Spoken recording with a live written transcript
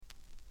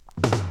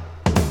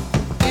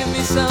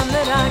me some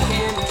that I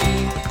can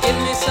keep. Give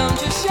me some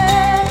to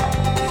share.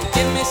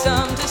 Give me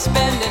some to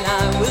spend and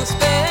I will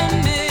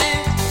spend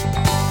it.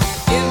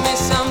 Give me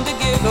some to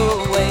give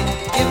away.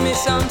 Give me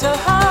some to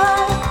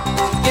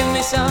hide. Give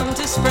me some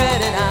to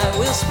spread and I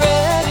will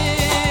spread it.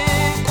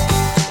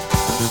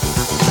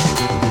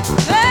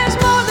 There's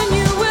more than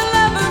you will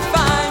ever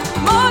find,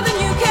 more than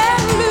you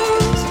can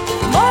lose,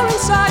 more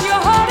inside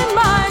your heart and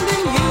mind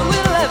than you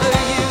will ever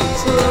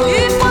use.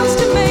 It wants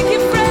to make you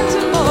friends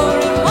and more,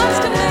 it wants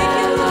to make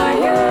you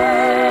like you.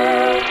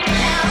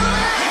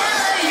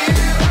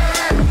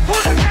 Who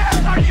the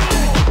hell are you?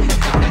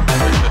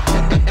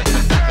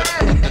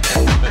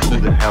 Who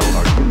the hell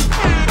are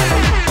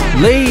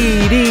you?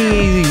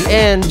 Ladies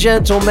and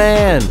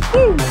gentlemen,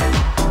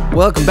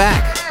 welcome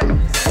back.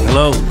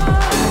 Hello.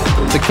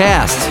 The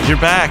cast You're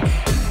back.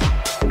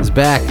 is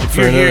back If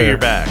for you're another. here, you're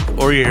back.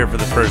 Or you're here for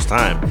the first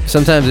time.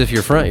 Sometimes if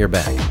you're front, you're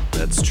back.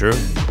 That's true.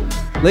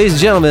 Ladies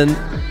and gentlemen,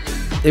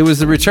 it was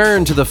the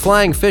return to the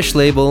Flying Fish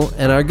label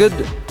and our good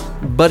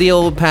buddy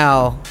old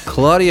pal,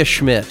 Claudia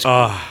Schmidt.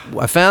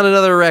 I found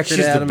another record,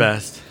 She's Adam. the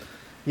best.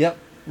 Yep.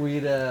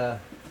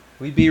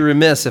 We'd be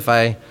remiss if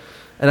I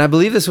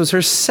believe this was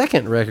her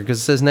second record because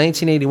it says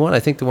 1981. I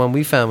think the one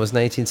we found was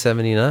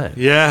 1979.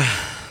 Yeah.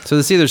 So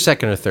it's either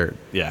second or third.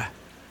 Yeah.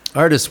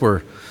 Artists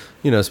were,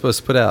 supposed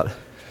to put out.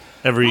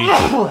 Every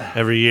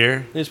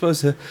year. They're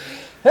supposed to.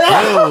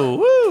 Oh,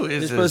 woo.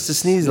 You're supposed to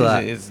sneeze a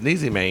lot. It's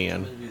sneezy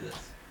man.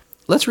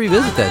 Let's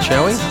revisit that,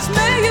 shall we?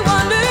 May you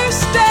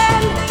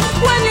understand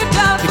when you're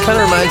doubtful, It kind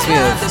of may reminds you me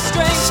have of the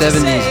strength to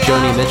 70s say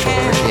Joni I Mitchell,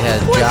 where she had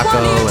care.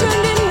 Jocko With one you and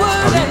turned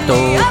inward and Arito.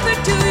 the other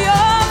to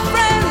your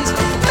friends.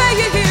 May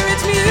you hear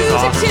its music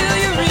awesome. till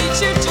you reach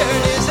your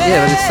journey's end.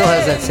 Yeah, but it still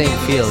has that same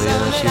feel,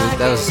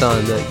 that was a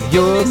song that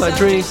you're my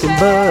drinking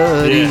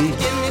buddy. Yeah.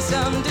 Give me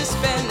some to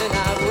spend and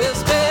I will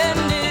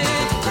spend it.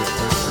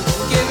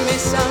 Give me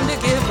some to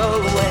give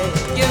away.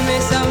 Give me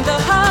some to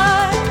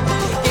hide.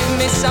 Give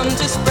me some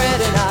to spread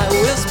and I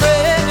will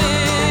spread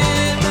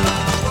it.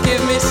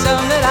 Give me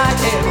some that I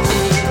can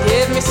keep.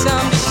 Give me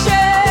some to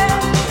share.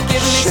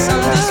 Give me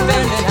some to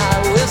spend and I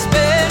will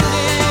spend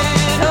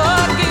it.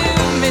 Oh,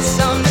 give me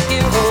some to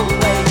give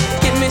away.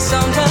 Give me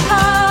some to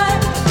hide.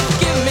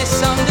 Give me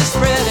some to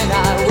spread and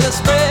I will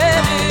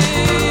spread it.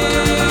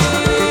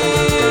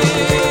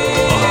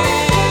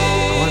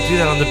 I want to do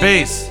that on the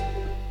bass.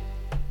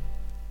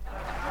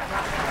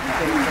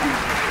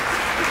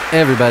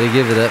 Everybody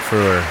give it up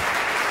for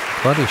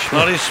Claudia Schmidt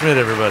Claudia Schmidt,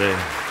 everybody.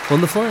 on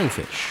the Flying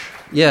Fish.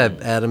 Yeah,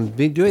 Adam,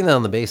 doing that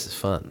on the bass is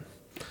fun.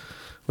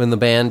 When the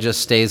band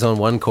just stays on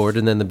one chord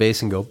and then the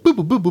bass can go boop,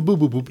 boop, boop, boop, boop,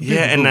 boop, boop,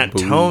 Yeah, and boop, that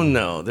boop. tone,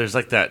 though. There's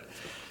like that.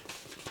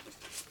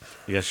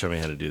 You guys show me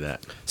how to do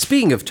that.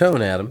 Speaking of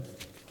tone, Adam,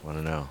 I want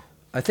to know.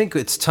 I think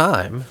it's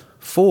time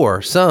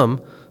for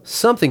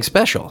something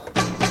special.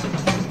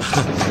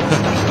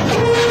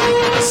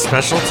 A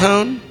special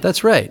tone?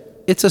 That's right.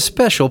 It's a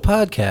special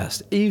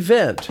podcast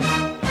event.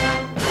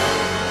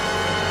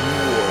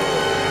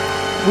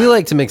 We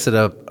like to mix it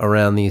up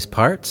around these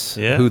parts.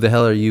 Yeah. Who the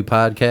hell are you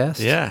podcast?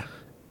 Yeah.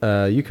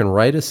 You can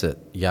write us at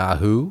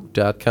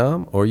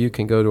yahoo.com, or you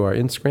can go to our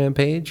Instagram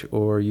page,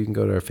 or you can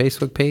go to our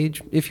Facebook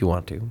page if you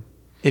want to.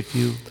 If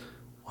you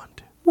want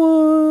to.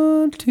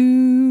 Want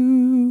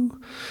to.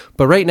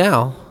 But right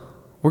now,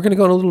 we're going to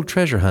go on a little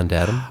treasure hunt,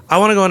 Adam. I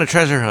want to go on a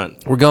treasure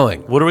hunt. We're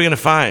going. What are we going to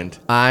find?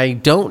 I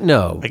don't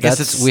know. I guess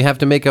it's- we have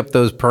to make up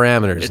those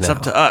parameters It's now.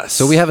 up to us.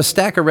 So we have a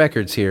stack of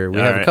records here. We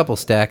All have a right. couple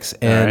stacks,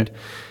 and right.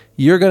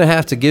 you're going to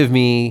have to give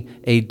me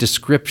a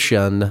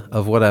description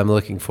of what I'm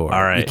looking for.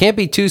 All right. You can't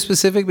be too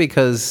specific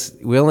because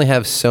we only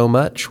have so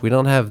much. We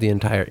don't have the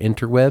entire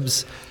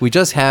interwebs. We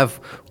just have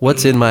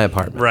what's in my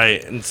apartment.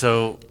 Right, and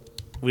so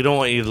we don't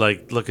want you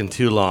like looking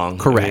too long.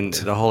 Correct. I mean,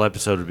 the whole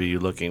episode would be you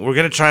looking. We're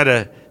gonna try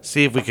to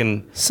see if we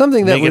can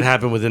Something that make would- it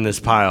happen within this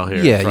pile here.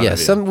 in Yeah, front yeah.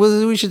 of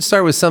you. We should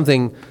start with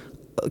something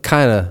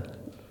kind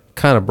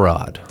of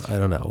broad. I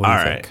don't know. What do All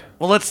you right. think?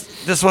 Well,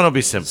 this one will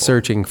be simple.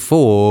 Searching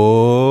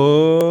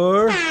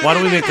for Why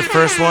don't we make the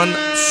first one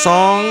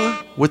song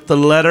with the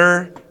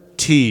letter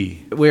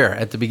T? where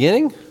at the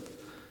beginning,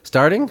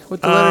 starting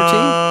with the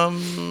letter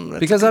T. That's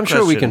Because a good I'm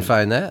sure we can question.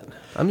 find that.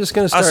 I'm just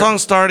going to A start. song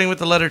starting with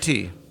the letter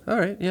T. All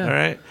right, yeah. All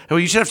right. Well,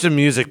 you should have some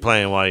music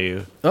playing while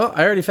you. Oh,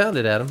 I already found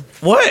it, Adam.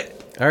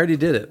 What? I already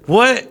did it.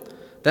 What?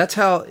 That's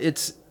how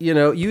it's,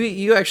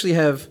 you actually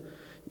have,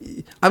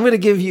 I'm going to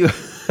give you,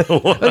 I'm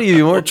going to give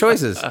you more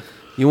choices.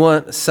 You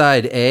want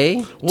side A,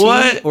 T,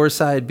 What? or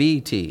side B,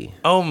 T?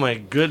 Oh my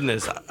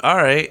goodness. All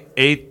right.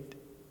 AT.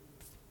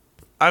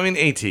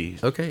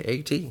 Okay,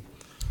 A-T.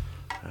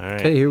 All right.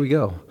 Okay, here we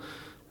go.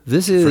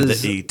 This the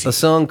is AT. a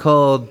song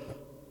called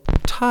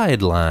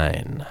Tide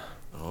Line.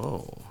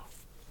 Oh.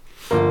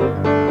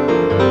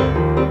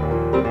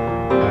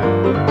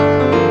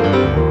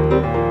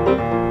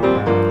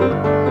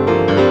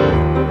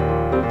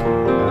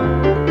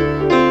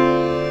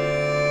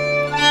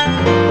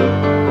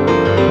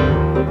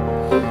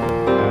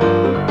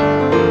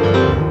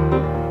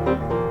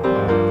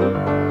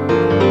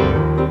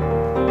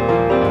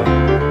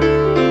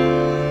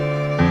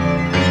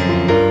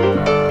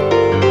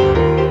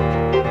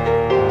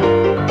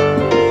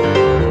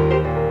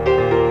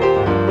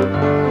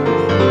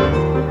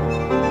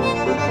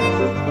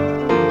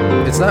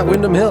 not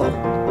Windham Hill.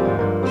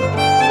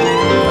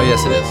 Oh,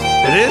 yes, it is.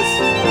 It is?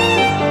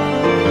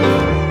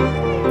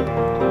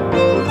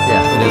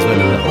 Yeah, it is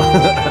Windham Hill.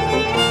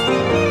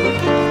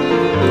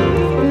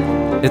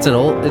 It's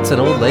an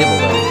old label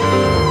though.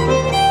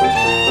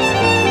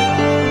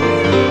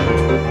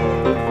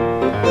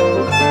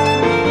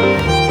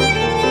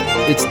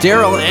 It's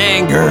Daryl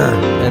Anger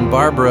and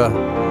Barbara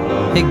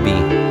Higbee.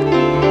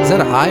 Is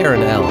that an I or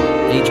an L?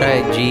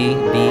 H-I-G-B.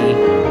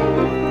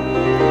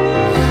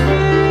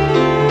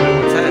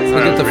 What's that?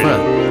 Look at the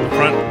front. The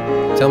front.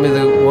 Tell me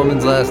the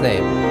woman's last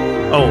name.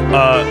 Oh,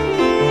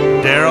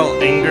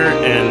 Daryl Anger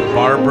and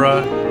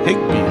Barbara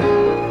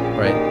Higbee.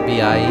 Right,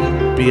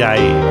 B-I-E.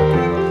 B-I-E.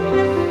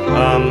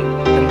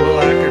 And Will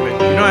Ackerman.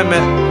 You know, I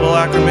met Will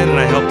Ackerman and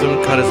I helped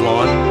him cut his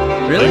lawn.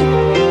 Really?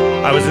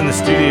 I was in the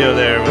studio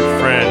there with a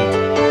friend,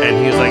 and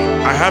he was like,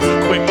 I have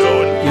to quit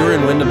going. You were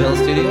in Windham Hill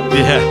Studios?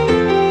 Yeah.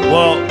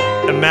 Well,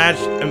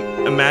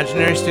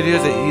 Imaginary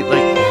Studios, that he,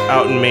 like,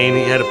 out in Maine,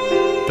 he had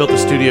built a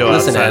studio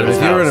Listen, outside Adam, of his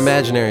if you were an house.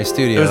 imaginary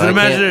studio, It was an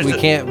imaginary we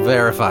can't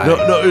verify.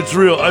 No, it's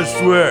real, I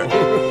swear.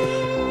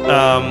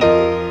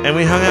 And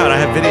we hung out. I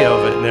have video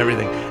of it and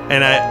everything.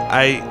 And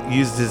I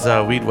used his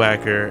weed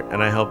whacker,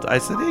 and I helped. I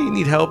said, hey, you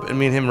need help? And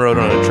me and him rode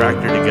on a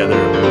tractor together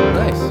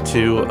Nice.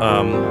 to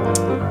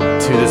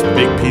this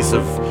big piece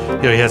of,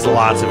 he has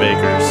lots of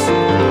acres.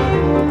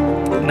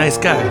 Nice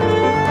guy.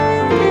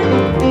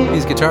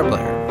 He's a guitar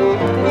player.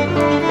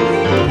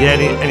 Yeah,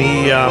 and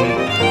he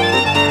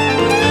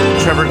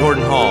Trevor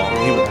Gordon Hall.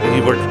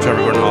 He worked with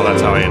Trevor Gordon Hall.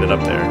 That's how I ended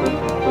up there,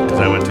 because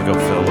I went to go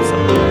film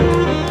something.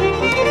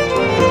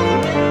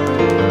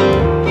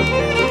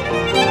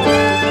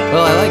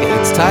 Well, I like it.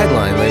 It's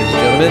Tideline, ladies and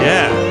gentlemen.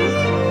 Yeah.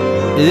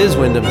 It is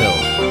Windham Hill.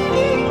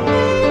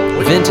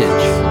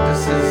 Vintage.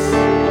 This is. I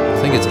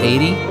think it's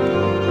 80. Is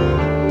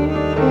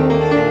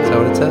that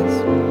what it says?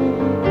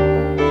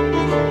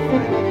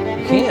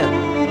 You can't.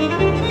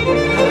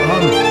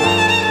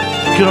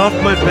 Get off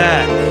my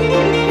back.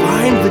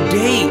 Find the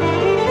date.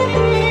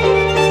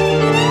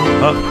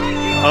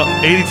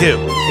 82.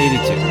 82.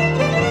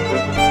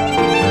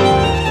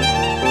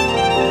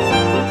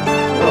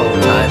 Oh,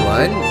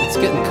 Tideline. It's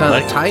getting kind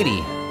Like- of tidy.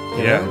 you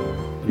Yeah. know?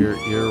 You're.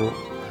 All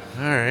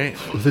right.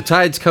 The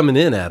tide's coming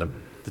in, Adam.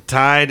 The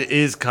tide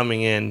is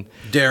coming in.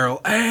 Daryl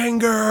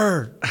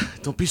Anger.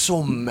 Don't be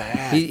so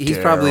mad. He's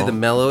probably the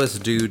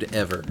mellowest dude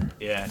ever.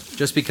 Yeah.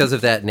 Just because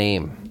of that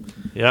name.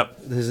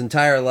 Yep. His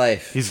entire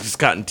life. He's just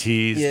gotten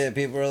teased. Yeah,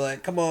 people are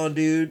like, come on,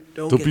 dude.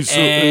 Don't Don't get be so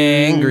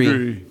angry.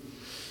 angry.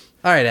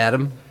 All right,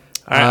 Adam.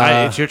 All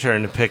right, it's your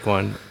turn to pick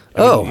one.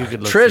 I mean, you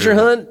could look treasure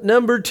through- hunt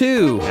number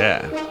 2.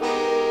 Yeah.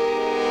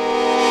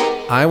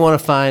 I want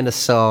to find a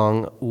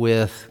song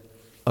with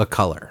a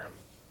color.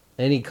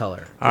 Any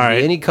color. All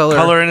right. Any color.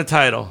 Color in a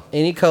title.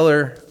 Any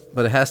color,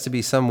 but it has to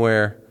be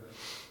somewhere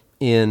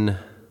in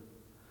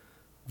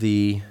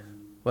the,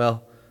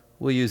 well,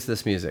 we'll use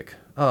this music.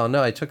 Oh,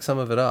 no, I took some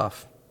of it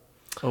off.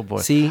 Oh boy.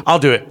 See? I'll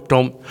do it.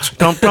 Dum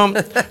dum dum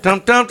dum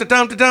dum dum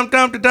dum dum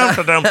dum dum dum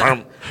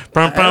dum.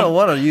 I don't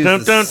want to use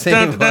the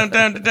same one. All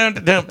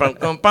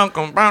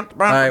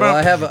right, well,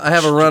 I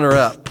have a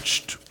runner-up in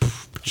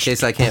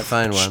case I can't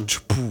find one.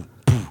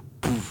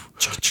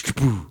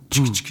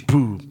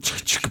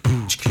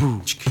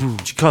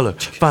 Color.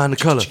 Find the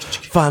color.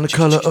 Find the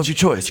color of your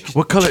choice.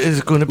 What color is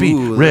it going to be?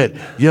 Ooh, Red,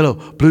 yellow,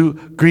 blue,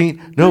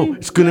 green. No,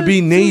 it's going to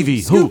be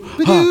navy. Who?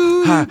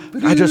 Ha, ha.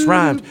 I just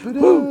rhymed.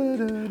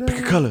 Woo. Pick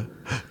a color.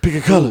 Pick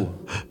a color.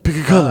 Pick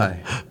a color.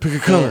 Pick a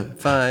color. Can't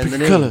find Pick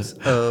the a color. names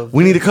of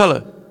We need a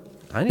color.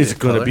 I need Is a it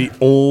going to color. be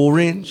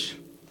orange?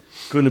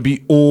 Going to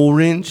be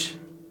orange?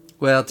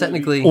 Well,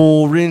 technically,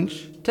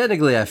 Orange?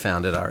 I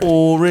found it already.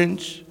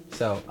 Orange?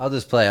 So I'll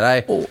just play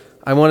it.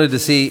 I wanted to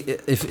see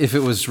if it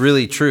was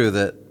really true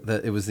that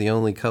it was the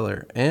only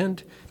color.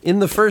 And in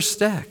the first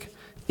stack,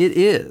 it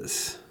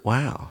is.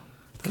 Wow.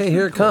 Okay,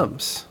 here it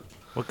comes.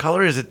 What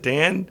color is it,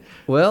 Dan?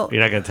 Well,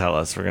 You're not going to tell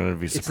us. We're going to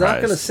be surprised. it's not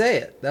going to say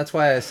it. That's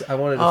why I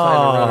wanted to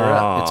find a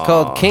runner-up. It's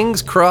called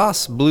King's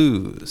Cross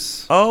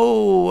Blues.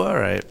 Oh, all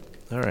right.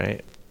 All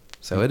right.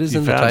 So it is You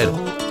in the found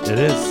title. It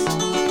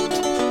is.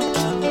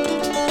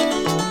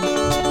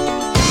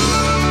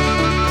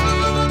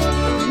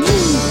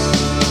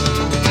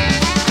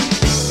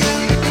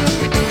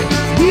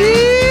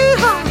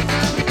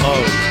 Oh,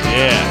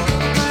 yeah.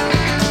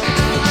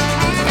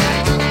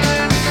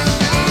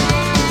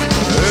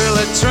 Well,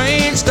 the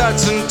train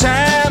starts in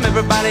time.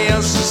 Everybody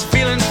else is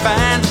feeling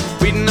fine.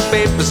 Reading the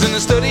papers and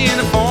studying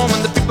the form,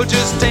 and the people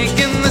just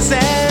taking this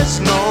as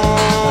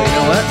norm. You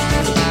know what?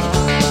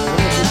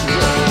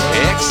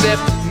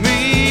 Except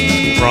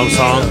me. Wrong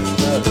song.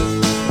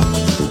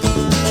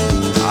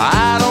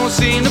 I don't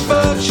see no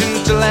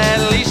function till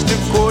at least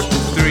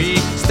 2:45.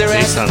 Stare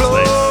at the sounds floor.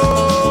 nice.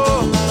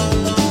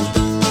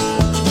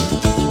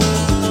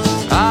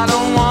 I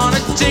don't wanna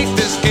take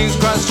this King's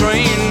Cross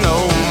train no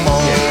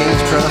more. Yeah,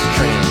 King's Cross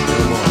Train. No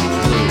more.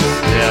 Blues.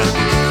 Yeah.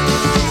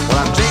 Well,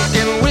 I'm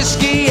drinking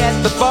whiskey at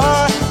the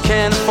bar,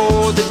 can't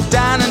afford the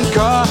dining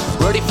car.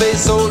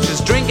 Ruddy-faced soldiers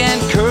drink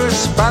and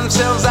curse, find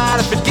themselves out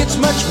if it gets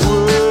much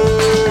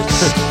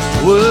worse.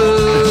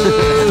 Whoa.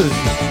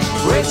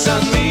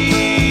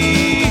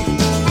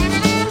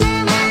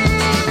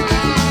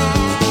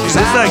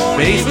 It's like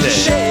bass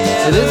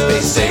day. It is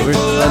bass day. We're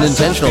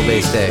unintentional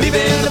bass day.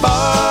 Leaving the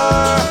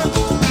bar.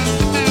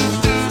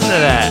 Listen to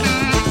that.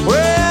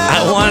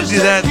 I want to do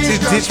that too.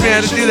 Teach me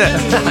how to do that.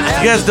 If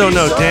you guys don't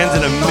know, Dan's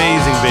an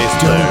amazing bass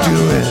player. Don't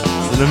do it.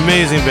 He's an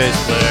amazing bass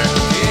player.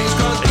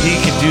 He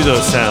can do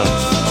those sounds.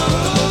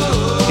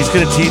 He's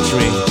gonna teach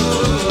me.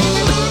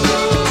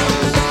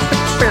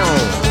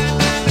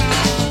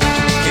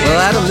 Well,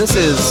 Adam, this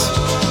is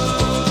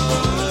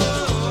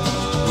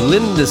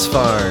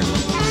Lindisfarne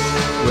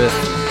with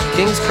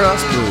King's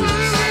Cross Blues.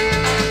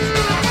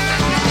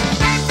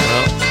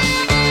 Well,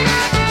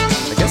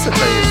 I guess that's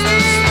how you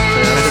pronounce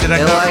it. Did I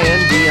go-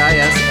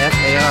 Lindisfarne.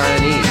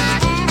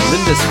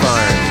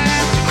 Lindisfarne.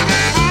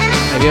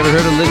 Have you ever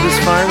heard of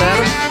Lindisfarne,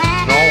 Adam?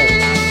 no.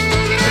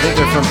 I think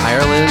they're from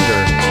Ireland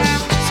or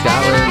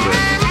Scotland or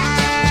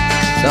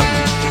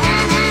something.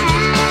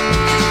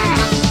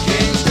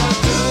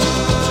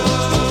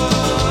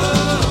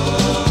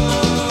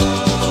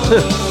 Bum,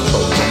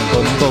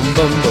 bum, bum,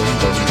 bum, bum,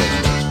 bum,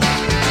 bum.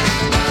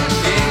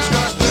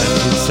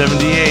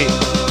 78.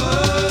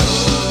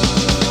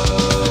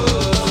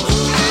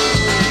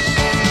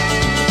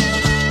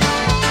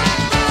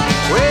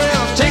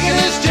 Well, taking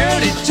this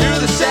journey to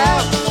the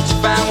south to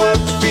find what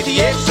to feed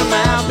the extra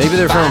mouth. Maybe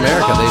they're from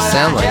America. They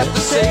sound like have it.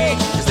 to say,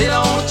 'cause they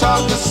don't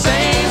talk the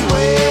same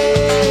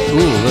way.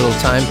 Ooh, a little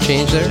time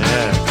change there.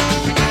 Yeah.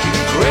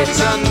 It's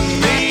on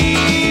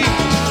me.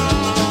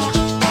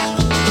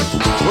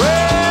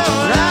 Well,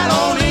 I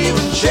don't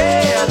even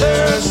share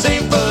their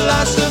same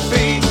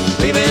philosophy.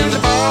 Leaving the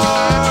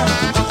bar.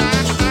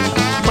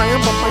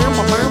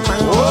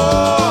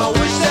 Oh, I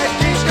wish that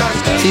King's Cross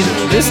See,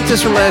 Station. this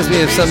just reminds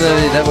me of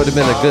somebody that would have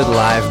been a good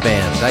live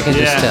band. I can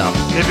just tell.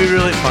 It'd be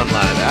really fun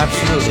live.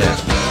 Absolutely.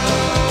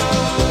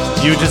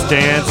 Yeah. You just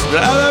dance.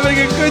 I'm having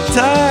a good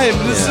time.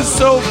 This is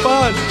so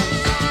fun.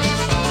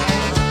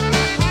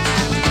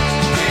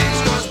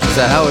 Is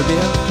that how it would be?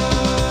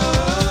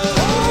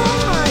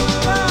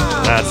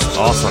 That's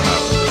awesome.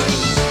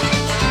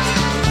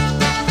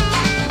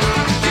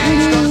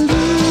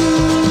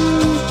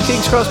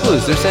 King's Cross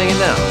Blues, they're saying it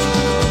now.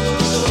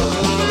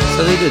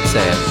 So they did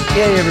say it.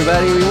 Yay,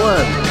 everybody, we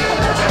won.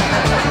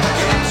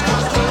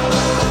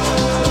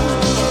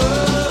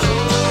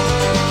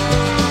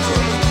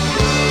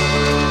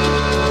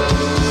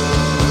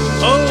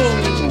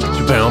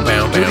 Oh! Bow,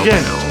 bow, Do it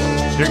again.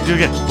 Do it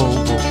again. Boom,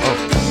 boom.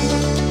 Oh.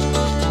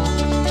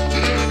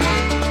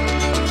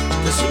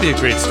 This would be a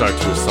great start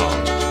to a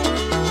song.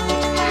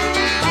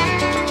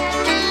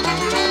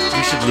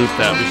 We should loop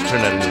that. We should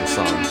turn that into a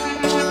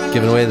song.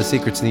 Giving away the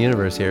secrets of the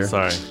universe here.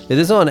 Sorry. It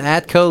is on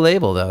Atco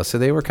label though, so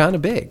they were kind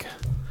of big.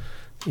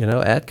 You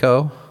know,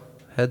 Atco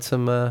had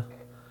some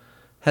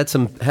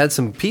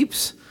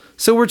peeps.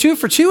 So we're 2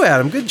 for 2,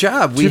 Adam. Good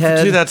job. Two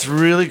for two, that's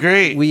really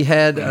great. We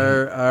had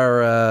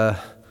our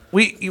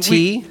We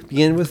T,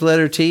 begin with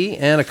letter T,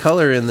 and a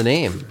color in the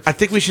name. I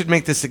think we should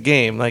make this a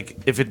game. Like,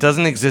 if it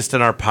doesn't exist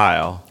in our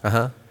pile,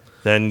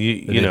 then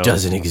you know It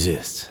doesn't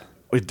exist.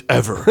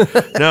 ever.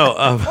 No,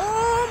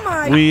 Oh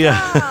my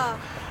God.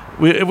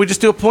 we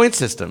just do a point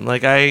system.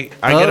 Like I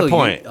get a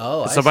point.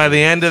 I So by see.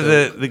 the end of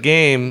the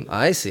game,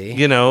 I see.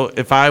 you know,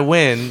 if I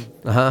win,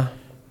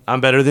 I'm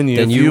better than you.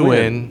 Then if you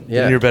win,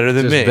 Yeah. then you're better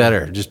than just me.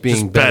 Better. Just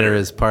being better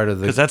is part of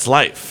the. Because that's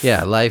life.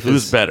 Yeah, life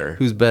Who's is. better?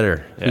 Who's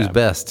better? Yeah. Who's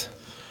best?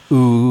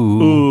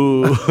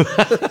 Ooh.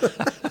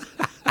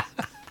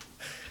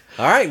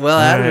 All right. Well,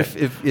 Adam, right.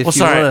 if Well,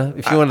 sorry.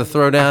 you want to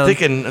throw down, I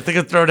think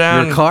I'd throw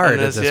down your card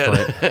on at this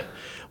point.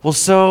 Well,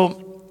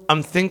 so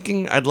I'm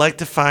thinking I'd like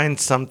to find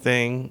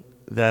something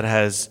that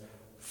has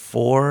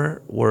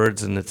 4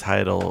 words in the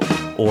title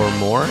or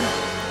more.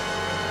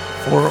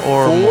 4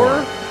 or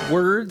more. 4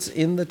 words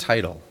in the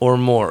title. Or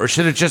more. Or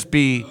should it just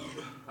be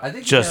I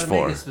think Just you gotta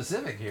 4. make it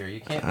specific here. You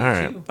can't. all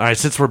right? All right,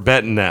 since we're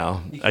betting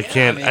now, I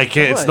can't. I mean,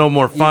 come It's on. no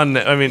more fun.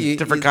 I mean, You-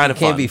 different you- kind of it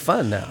can't fun. be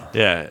fun now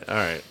Yeah. All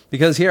right.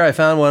 because here I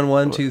found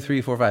 1, 2,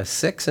 3, 4, 5,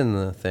 6 in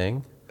the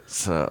thing.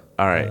 So,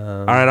 all right.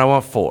 All right, I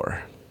want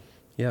 4.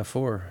 Yeah,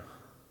 4.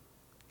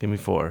 Give me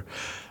 4.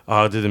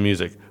 I'll do the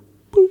music.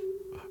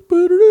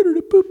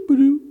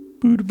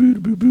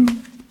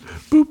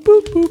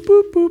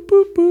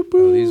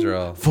 Oh, these are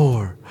all.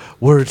 4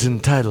 words in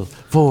the title.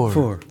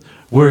 4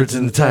 words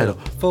in the title.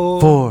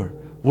 4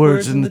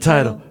 words in the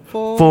title.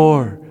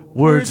 4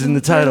 words in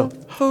the title.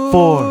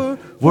 4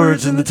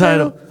 words in the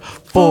title.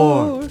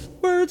 4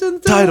 words in the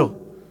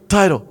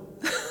title.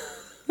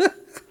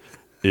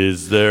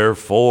 Is there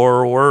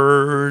 4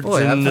 words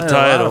Boy, in I'm the finding a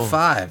lot title? of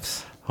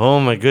 5s. Oh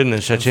my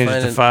goodness! Should I change it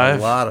to Finding 5?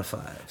 A lot of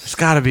 5s. It's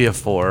got to be a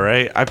 4,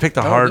 right? I picked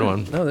a hard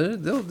one. No,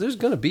 there's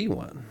gonna be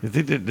one. You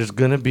think that there's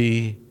gonna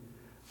be,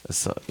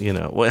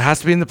 well, it has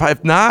to be in the pipe.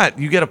 If not,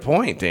 you get a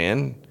point,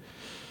 Dan.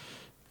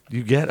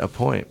 You get a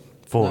point.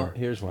 4 No,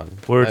 here's one.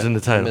 Words in the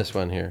title. I missed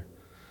one here.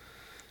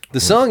 The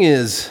song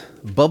is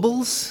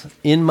 "Bubbles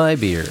in My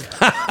Beer."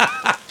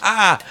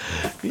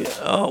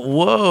 Oh,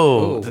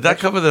 whoa! Oh, Did that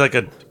come with like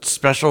a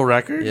special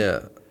record?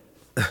 Yeah.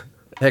 A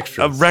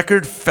Extras.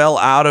 record fell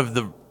out of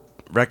the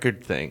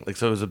record thing. Like,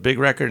 so it was a big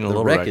record and a The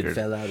little record record.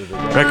 fell out of the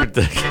Record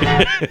thing.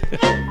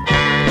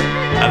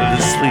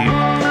 sleeve.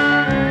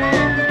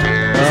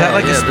 Is that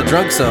like the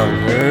drunk song?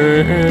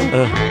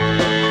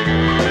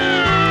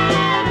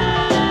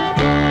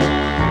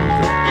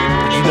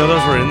 Did you know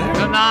those were in there?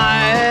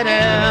 Tonight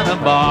in a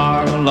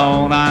bar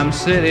alone I'm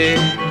sitting,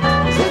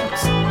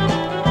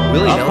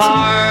 Willie Nelson?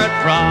 apart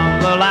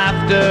from the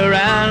laughter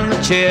and the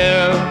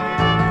cheer.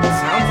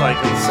 Sounds like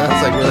it.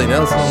 Sounds like Willie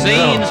Nelson.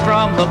 Scenes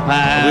from the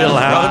past We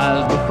allowed?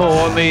 rise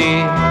before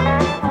me,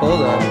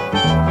 Hold on.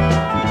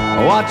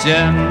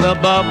 watching the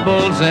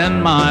bubbles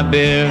in my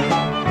beer.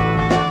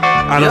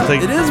 I don't Yeah,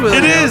 think it is Willie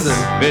It is.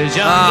 Nelson.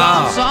 Visions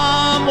Ah. of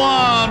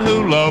someone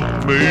who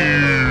loved me.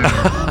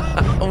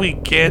 We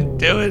can't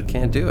do it.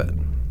 Can't do it.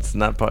 It's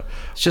not part.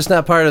 It's just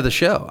not part of the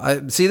show. I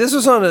see. This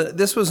was on a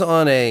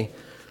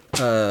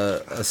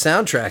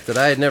soundtrack that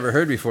I had never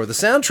heard before. The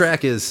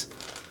soundtrack is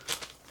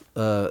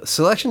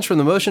selections from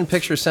the motion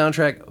picture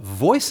soundtrack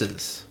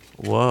Voices,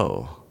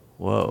 Whoa.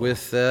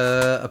 with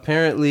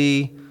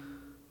apparently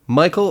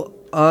Michael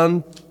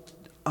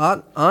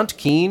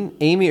Ontkeen,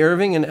 Amy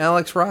Irving, and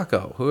Alex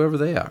Rocco, whoever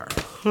they are.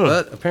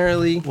 But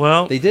apparently,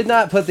 Well- they did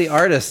not put the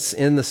artists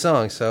in the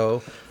song,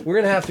 so we're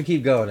gonna have to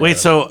keep going. Wait, Adam.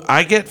 so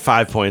I get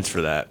 5 points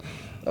for that.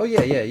 Oh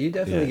yeah, you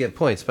definitely get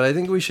points, but I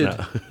think we should. All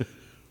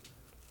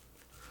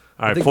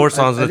right, think- 4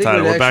 songs I in the think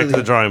title. we'd We're back to actually-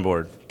 the drawing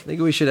board. I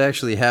think we should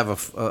actually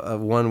have a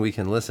one we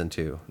can listen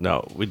to.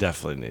 No, we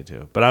definitely need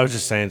to. But I was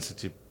just saying,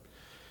 since you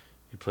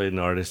played an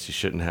artist, you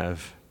shouldn't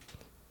have.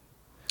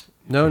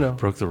 No.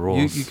 Broke the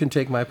rules. You can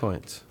take my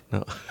points.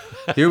 No.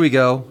 Here we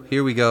go.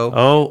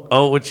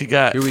 Oh, what you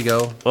got? Here we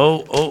go.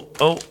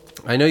 Oh.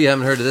 I know you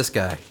haven't heard of this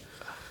guy.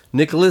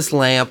 Nicholas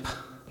Lamp.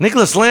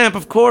 Nicholas Lamp,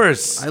 of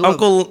course. I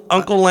love-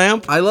 Uncle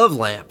Lamp. I love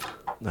Lamp.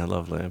 I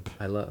love Lamp.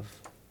 I love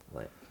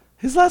Lamp.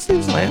 His last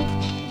name's Lamp.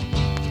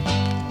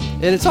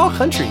 And it's all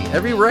country.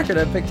 Every record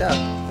I picked out.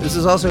 This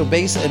is also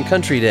bass and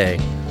country day.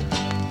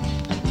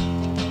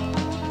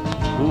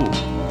 Ooh.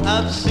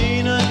 I've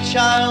seen a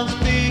child's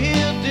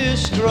being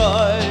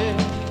destroyed,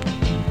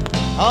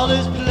 all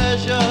his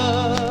pleasure,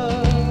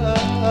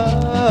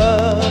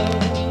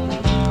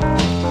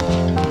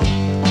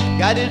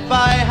 guided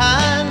by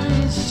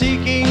hands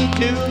seeking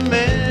to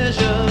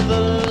measure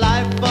the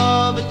life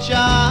of a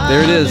child.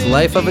 There it is,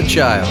 Life of a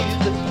Child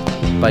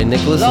by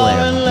Nicholas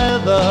Lamp.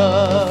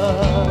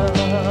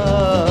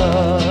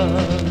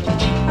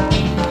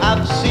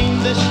 I've seen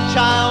this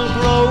child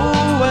grow,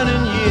 and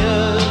in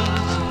years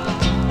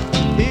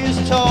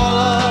he's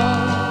taller.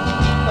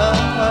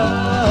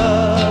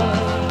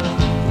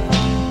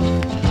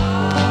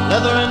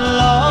 Leather and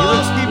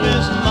love keep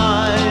his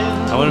mind.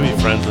 I want to be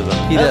friends with him.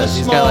 He does.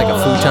 He's got like a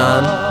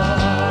futon.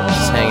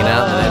 Just hanging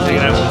out in an empty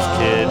Hanging out with room his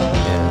kid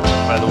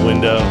by the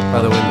window.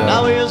 by the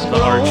Now window. he's The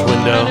arch grown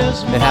window. and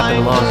his It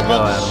happened long mind is ago,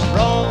 much Adam.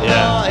 stronger.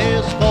 Yeah.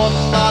 His thoughts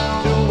start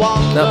to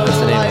wander Nope, that's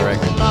the name of the like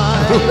record.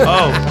 mine.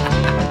 Oh,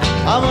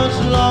 How much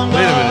longer?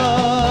 Wait a minute.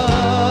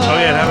 Oh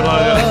yeah, it happened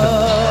long ago.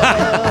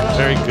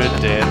 Very good,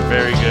 Dan.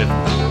 Very good.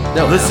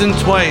 No, Listen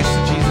twice,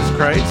 Jesus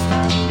Christ.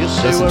 You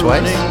say Listen we're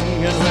twice? running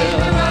and we're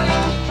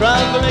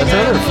traveling That's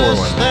another endless,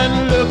 4-1. then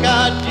look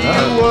at you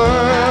Oh.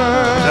 were.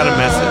 Is that a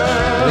message? I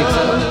think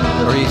so.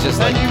 Or he's just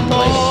like And you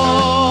complaining.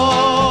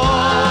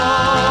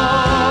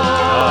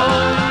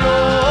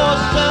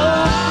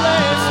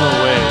 That's no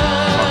way.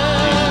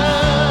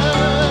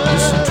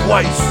 Listen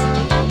twice.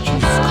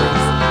 Jesus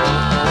Christ.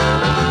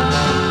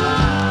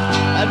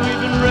 And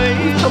we've been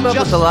raised come up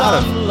with just a lot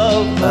of, on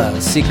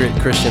love, Secret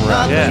Christian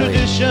rock Yeah. lately.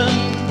 tradition.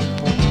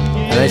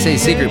 And I say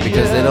secret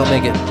because they don't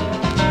make it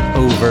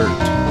overt.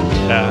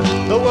 Yeah.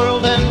 The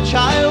world and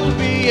child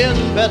be in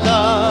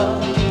better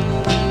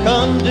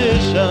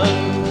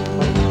condition.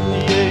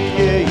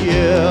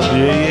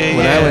 Yeah.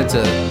 When I went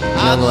to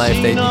Young Life,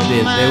 they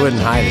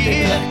wouldn't hide it.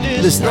 They'd be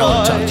like, listen, I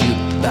want to talk to you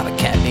about a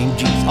cat named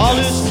Jesus. All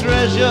his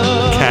treasure.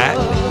 Cat?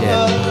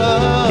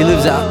 Yeah. He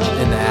lives out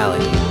in the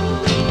alley.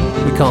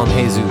 We call him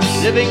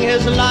Jesus. Living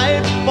his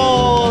life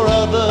for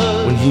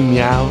others When he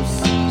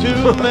meows,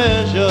 to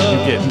measure. you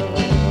get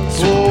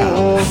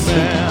superpowers.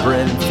 man.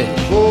 Bread and fish.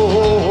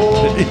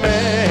 Oh,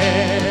 man.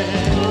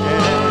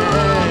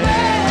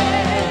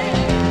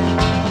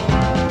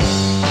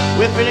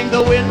 We're feeling the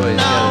wind Boy, he's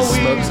now. got his We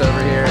smokes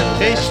over here. and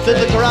his tasted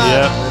the ashtray.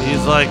 grass. Yep,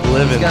 he's like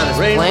living. He's got his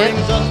Rain plant,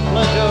 brings us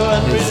pleasure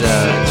and his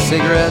relief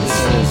cigarettes,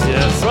 and his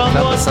Yes. from cup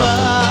of what's something.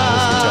 and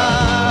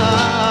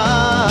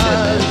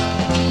his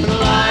guitar.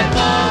 life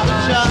of a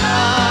child.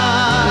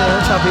 Yeah,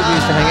 that's how people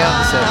used to hang out in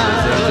the 70s.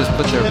 They would just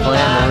put their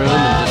plant in the room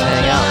and just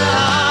hang out, man.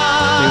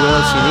 I mean, what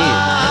else you need?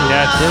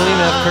 Yeah. They don't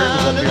even have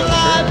curtains up here on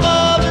the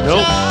curtain.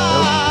 Nope.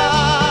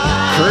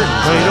 Curtains.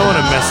 No, you don't want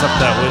to mess up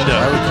that window.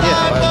 Why would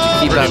you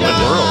keep out the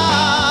world?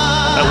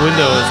 That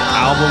window is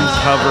album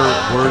cover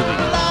worthy.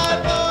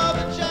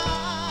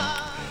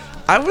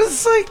 I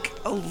was like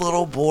a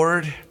little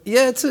bored,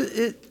 Yeah,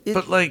 it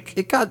but like,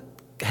 it got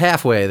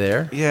halfway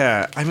there.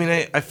 yeah. I mean,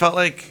 I felt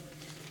like,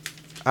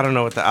 I don't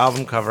know, with the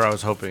album cover, I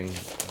was hoping.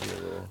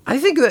 I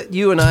think that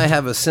you and I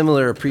have a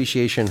similar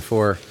appreciation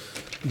for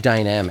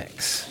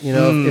dynamics. You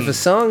know, if a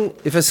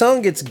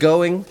song gets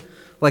going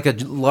like a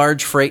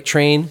large freight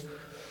train,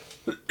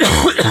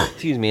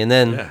 Excuse me, and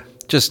then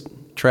just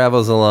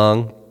travels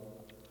along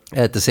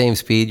at the same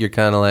speed. You're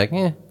kind of like,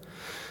 eh.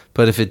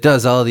 But if it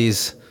does all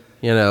these,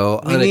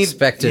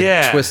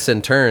 unexpected twists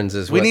and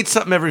turns, we need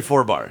something every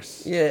 4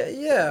 bars.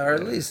 Yeah, or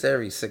at least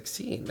every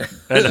 16.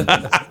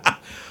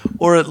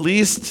 Or at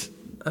least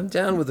I'm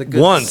down with a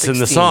good once in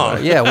the song.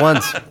 Bar. Yeah,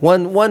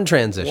 one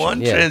transition. One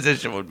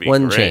transition would be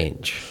one great.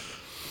 Change.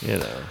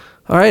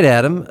 All right,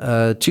 Adam.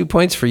 2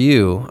 points for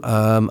you.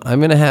 I'm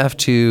going to have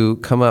to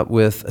come up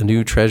with a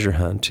new treasure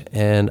hunt,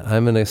 and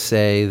I'm going to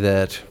say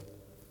that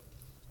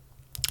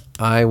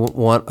I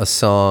want a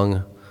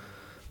song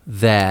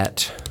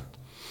that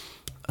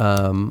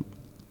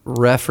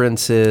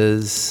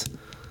references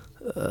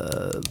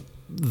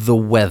the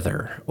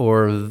weather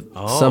or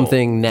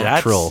something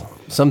natural,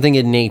 something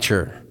in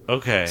nature.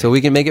 Okay. So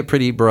we can make it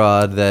pretty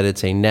broad that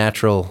it's a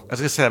natural I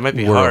was going to say, that might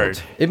be world. hard.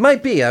 It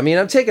might be. I mean,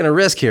 I'm taking a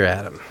risk here,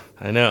 Adam.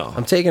 I know.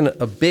 I'm taking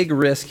a big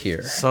risk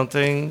here.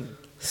 Something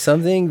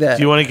that...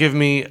 Do you want to give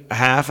me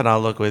half and I'll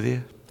look with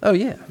you? Oh,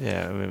 yeah.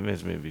 Yeah, I mean,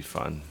 it may be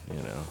fun,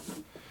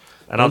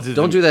 And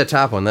don't do that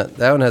top one. That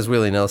one has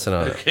Willie Nelson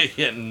on it. Okay,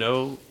 yeah,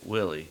 no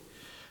Willie.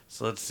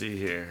 So let's see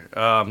here.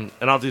 And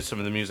I'll do some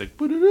of the music.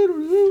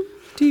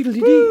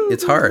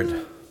 It's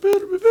hard.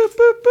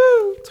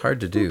 It's hard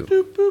to do.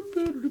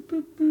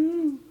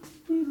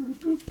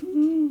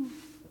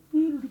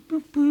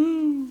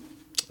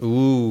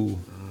 Ooh.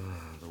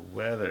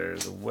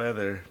 The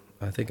weather.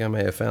 I think I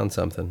may have found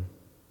something.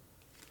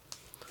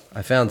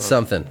 I found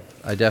something.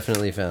 I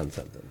definitely found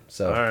something.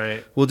 So all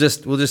right. We'll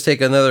just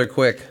take another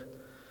quick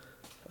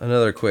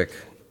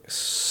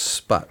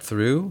spot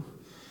through.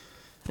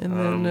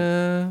 And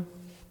then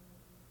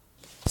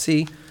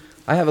see,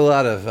 I have a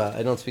lot of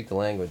I don't speak the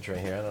language right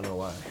here. I don't know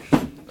why.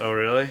 Oh,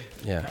 really?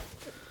 Yeah.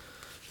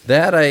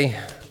 That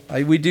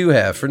we do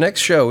have. For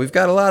next show, we've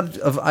got a lot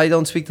of I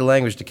don't speak the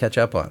language to catch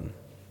up on.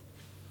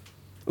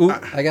 Ooh,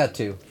 I got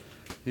 2.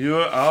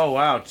 Oh,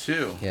 wow,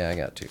 2. Yeah, I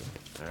got 2.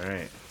 All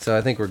right. So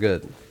I think we're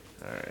good.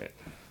 All right.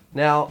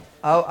 Now,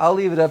 I'll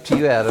leave it up to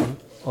you, Adam,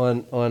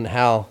 on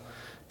how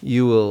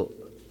you will,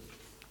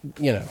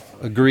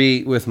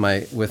 agree with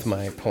my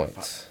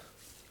points.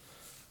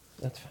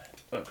 That's fine.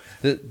 Okay.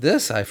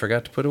 This I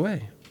forgot to put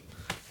away.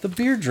 The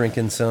beer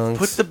drinking songs.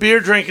 Put the beer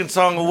drinking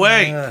song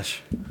away.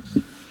 Gosh.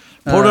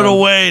 Put it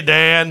away,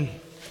 Dan.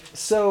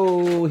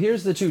 So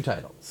here's the 2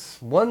 titles.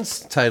 One's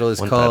title is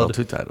called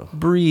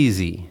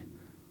Breezy.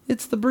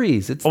 It's the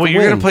breeze. It's the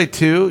you're wind. going to play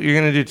 2? You're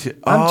going to do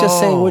 2? I'm just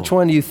saying which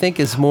one do you think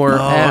is more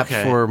apt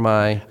for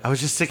my I was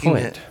just thinking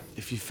point. that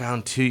if you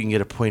found 2, you can get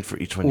a point for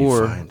each one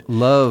you find.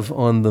 Love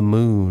on the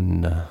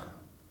Moon.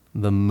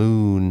 The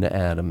moon,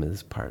 Adam,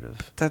 is part of.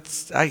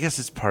 I guess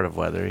it's part of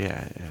weather,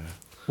 yeah.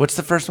 What's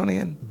the first one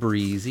again?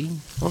 Breezy.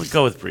 Well,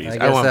 go with breezy. I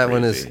guess want that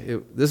breezy.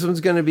 one is. This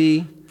one's going to be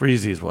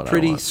breezy is what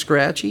pretty I want.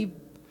 Scratchy.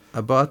 I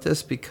bought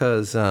this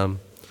because I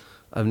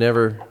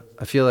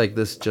feel like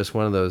this is just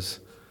one of those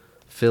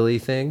Philly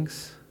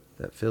things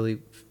that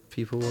Philly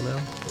people will know.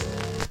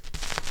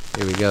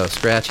 Here we go.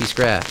 Scratchy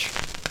Scratch.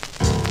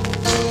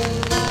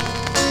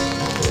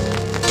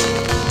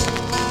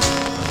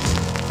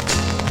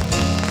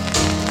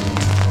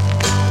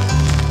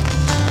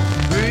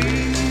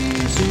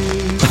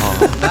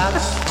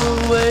 That's the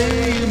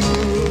way you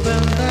move,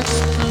 and that's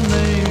the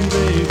name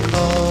they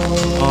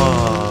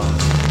call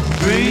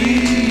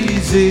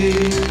Breezy.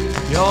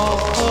 Your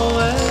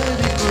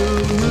poetic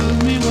groove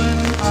moved me when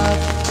I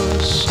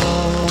first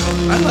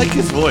saw you. I like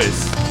his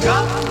voice.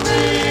 Got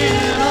me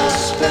in a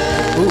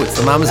spin. Ooh, it's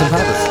the Mamas and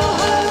Papas.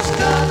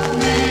 Got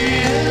me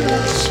in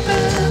a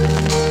spin.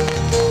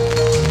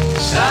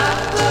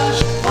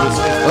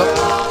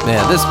 Oh,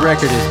 man, this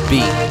record is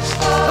beat.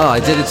 Oh, I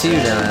did it to you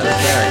now, Adam.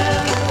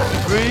 Sorry.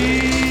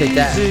 Take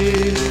that.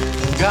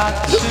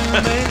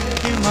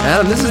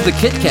 Adam, this is the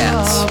Kit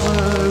Kats.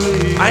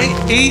 I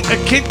ate a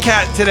Kit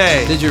Kat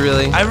today. Did you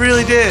really? I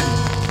really did.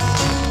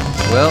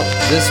 Well,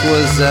 this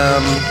was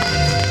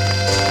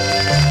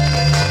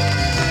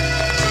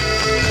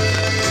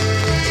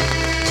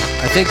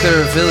I think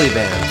they're a Philly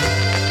band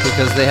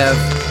because they have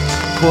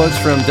quotes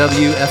from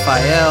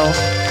WFIL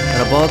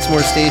and a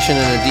Baltimore station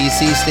and a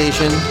DC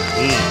station.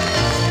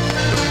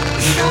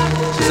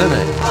 Isn't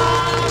it?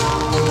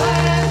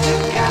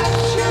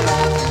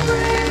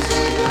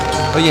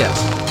 Oh yeah.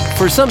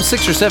 For some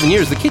 6 or 7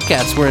 years, the Kit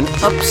Kats were an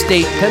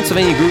upstate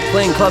Pennsylvania group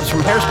playing clubs from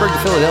Harrisburg to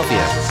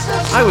Philadelphia.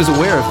 I was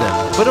aware of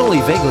them, but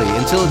only vaguely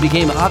until it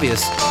became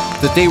obvious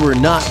that they were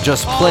not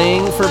just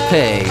playing for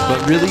pay,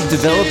 but really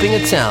developing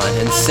a talent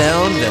and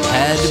sound that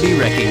had to be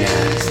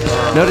recognized.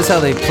 Notice how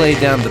they played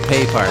down the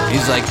pay part.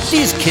 He's like,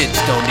 these kids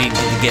don't need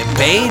to get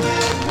paid.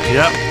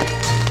 Yep.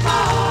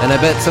 And I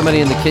bet somebody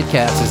in the Kit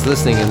Kats is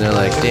listening and they're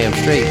like, damn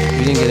straight,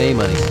 we didn't get any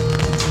money.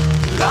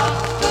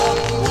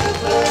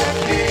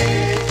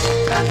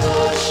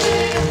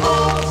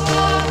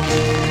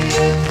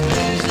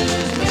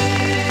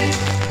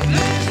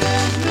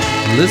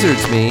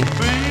 Lizards me.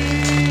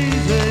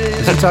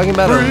 Is he talking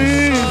about a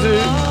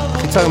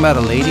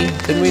lady?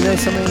 Didn't we know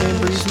somebody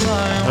named Breezy?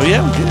 Oh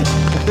yeah, we did.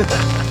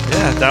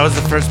 Yeah, that was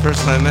the first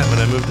person I met when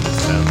I moved to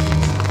this town.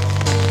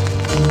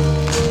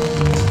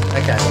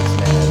 guy looks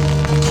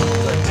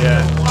mad.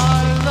 Yeah.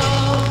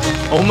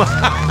 Oh my!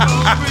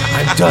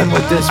 I'm done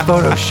with this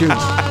photo shoot.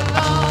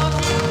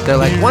 They're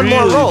like, He one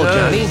more really roll,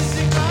 does. Johnny.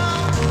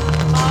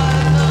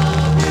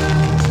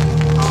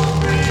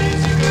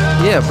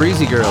 Yeah,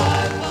 Breezy Girl.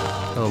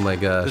 Oh my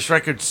gosh. This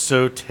record's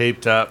so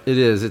taped up. It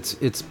is.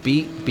 It's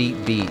beat,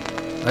 beat, beat.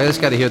 I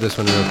just got to hear this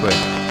one real quick.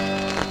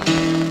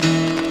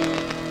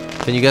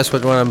 Can you guess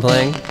what one I'm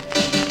playing?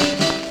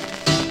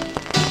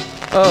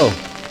 Oh,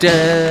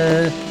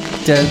 dun,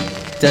 dun,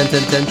 dun,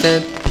 dun, dun,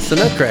 dun. It's the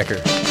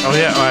Nutcracker. Oh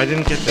yeah. Oh, I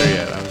didn't get there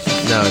yet. I was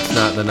just. No, it's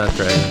not the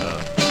Nutcracker.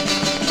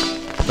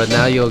 But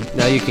now you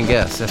can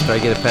guess after I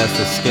get it past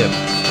this skip.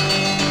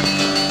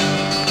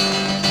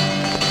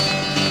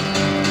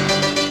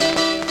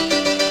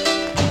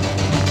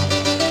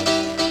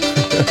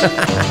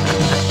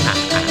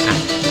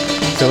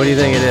 So what do you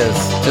think it is?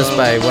 Just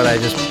by what I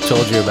just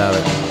told you about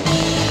it.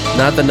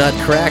 Not the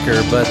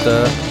Nutcracker, but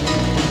the...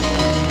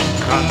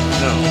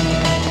 No.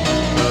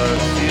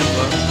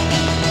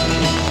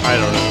 I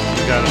don't know.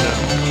 You gotta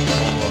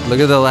know. Look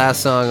at the last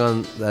song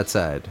on that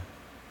side.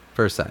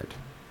 First side.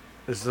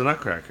 This is the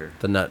Nutcracker.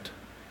 The Nut.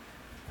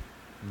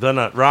 The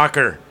Nut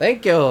Rocker.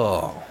 Thank you.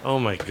 Oh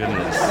my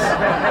goodness.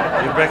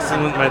 You're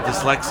vexing with my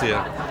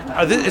dyslexia.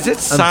 Is it I'm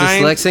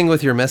signed? dyslexing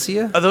with your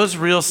Messia? Are those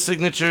real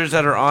signatures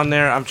that are on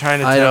there? I'm trying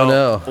to tell. I don't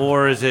know.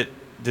 Or is it?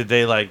 Did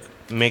they like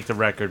make the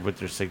record with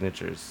their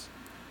signatures?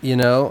 You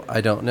know,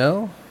 I don't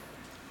know.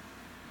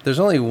 There's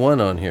only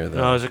one on here, though.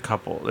 No, there's a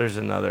couple. There's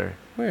another.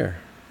 Where?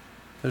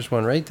 There's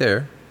one right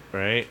there.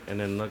 Right, and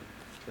then look.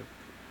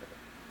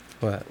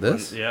 What?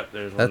 This? Yep,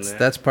 there's one there.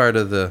 That's part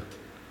of the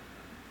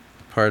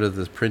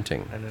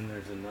printing. And then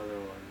there's another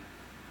one.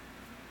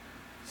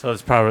 So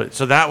it's probably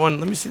that one.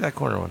 Let me see that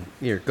corner one.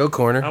 Here, go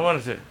corner. I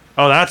wanted to.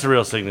 Oh, that's a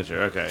real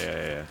signature.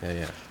 Okay,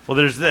 Yeah. Well,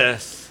 there's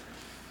this.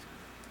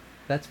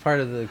 That's part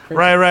of the printing.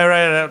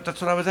 Right.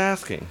 That's what I was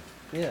asking.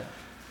 Yeah.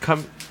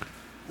 Come.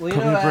 Well,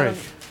 Come to break. Adam,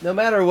 no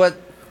matter what,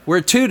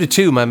 we're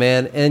 2-2, my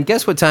man. And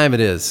guess what time it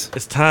is?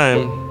 It's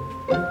time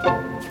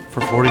for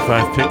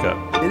 45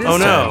 pickup. It is Oh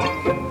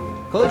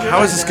no! Close your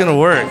How is eyes, this Adam. gonna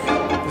work?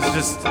 It's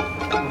just.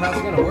 How's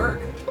it gonna work?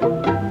 You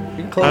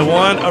can close I your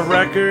want eyes. a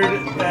record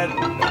that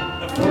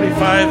a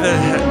 45 that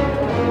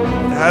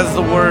has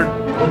the word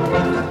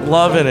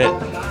love in it.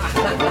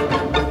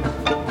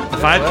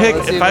 If I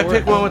let's see if it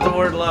pick one with the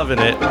word love in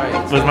it,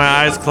 Alright, with my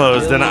eyes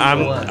closed, then billion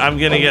to one. I'm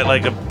gonna get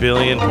like 1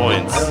 billion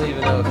points. I don't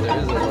even know if there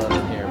is a love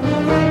in here.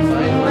 But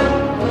find one.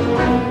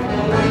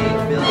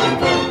 8 billion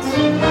points.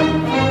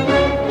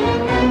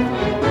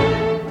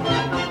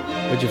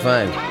 What'd you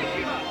find?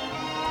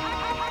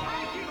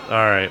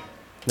 All right.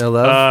 No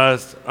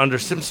love? Under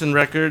Simpson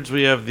Records,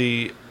 we have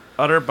the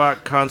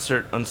Utterbach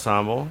Concert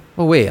Ensemble.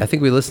 Oh, wait. I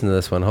think we listened to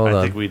this one. Hold on.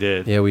 I think we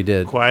did. Yeah, we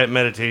did. Quiet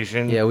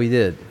Meditation. Yeah, we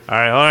did. All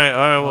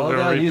right. We're Hold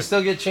gonna on. read You the-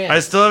 still get a chance. I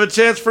still have a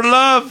chance for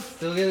love.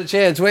 Still get a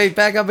chance. Wait,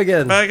 back up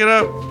again. Back it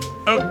up.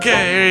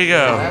 Okay, here you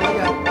go. All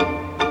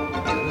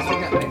right, this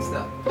one got mixed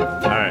up.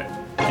 All right.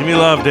 Give me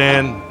love,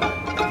 Dan.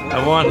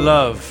 I want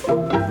love.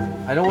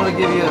 I don't want to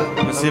give you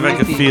a Let's see if I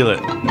can feel it.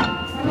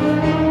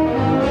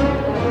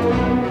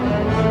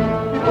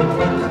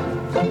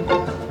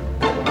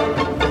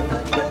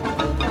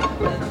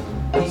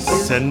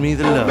 Send me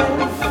the love.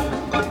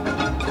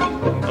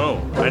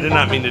 Oh, I did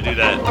not mean to do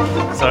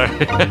that. Sorry.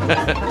 Wouldn't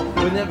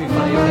that be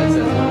funny if that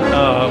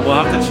says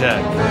We'll have to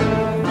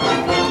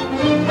check.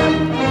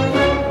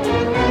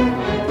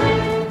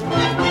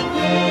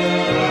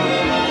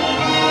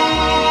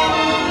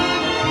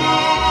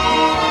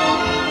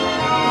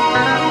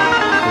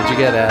 What'd you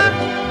get,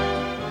 Adam?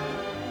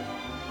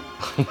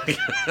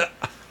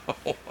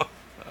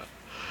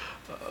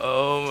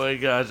 Oh my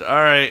gosh. All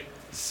right.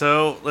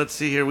 So let's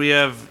see here. We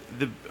have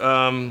the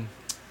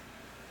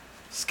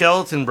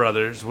Skeleton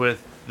Brothers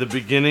with The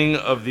Beginning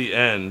of the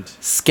End.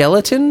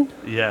 Skeleton?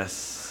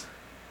 Yes.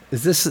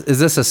 Is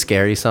this a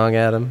scary song,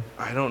 Adam?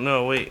 I don't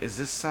know. Wait, is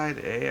this side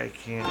A? I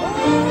can't.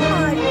 Oh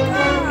my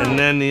God. And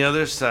then the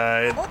other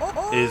side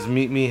is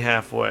Meet Me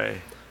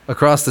Halfway.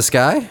 Across the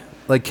Sky?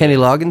 Like Kenny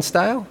Loggins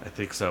style? I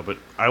think so, but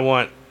I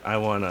want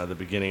The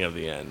Beginning of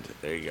the End.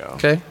 There you go.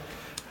 Okay.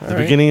 The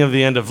beginning of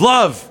the end of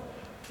love.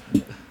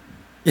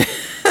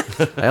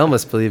 I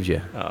almost believed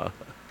you. That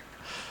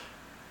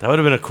would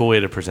have been a cool way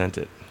to present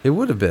it. It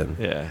would have been.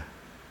 Yeah.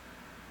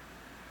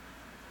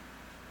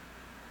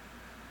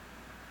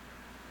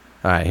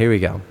 All right, here we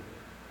go.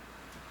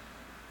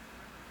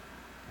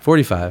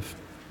 45.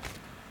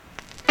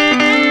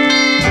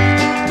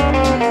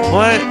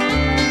 What?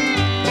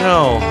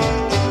 No.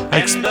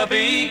 In the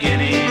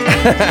beginning,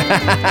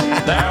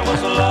 there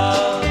was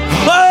love.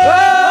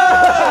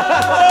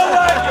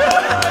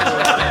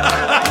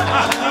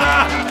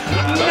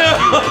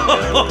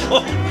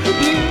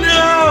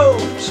 No!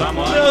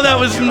 No, that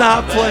was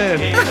not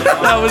planned.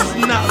 That was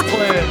not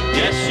planned.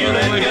 Yes, you Oh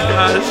let my go.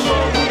 gosh.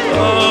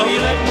 Oh, you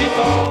let me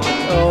fall.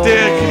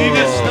 Dan, can you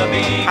just...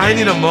 I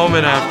need a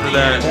moment after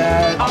that.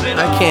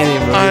 I can't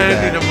even believe I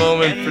that. need a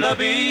moment In for... the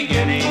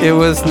beginning, It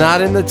was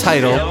not in the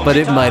title, but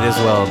it might as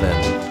well have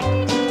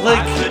been. Like,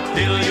 I could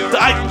feel your Do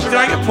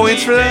I get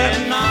points for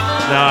that?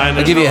 No,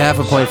 I'll give you half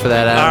a point for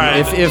that, Adam. All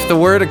right. If the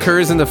word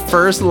occurs in the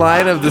first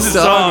line of the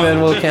song,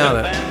 then we'll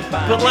count it.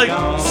 But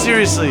like,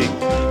 seriously,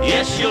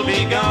 tell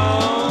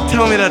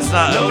me that's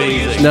not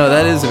amazing. No,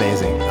 that is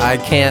amazing. I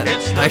can't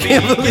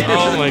believe it.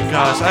 Oh my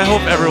gosh, I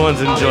hope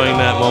everyone's enjoying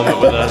that moment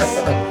with us.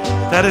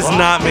 That is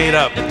not made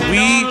up.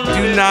 We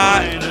do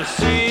not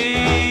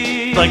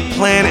like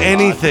plan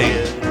anything.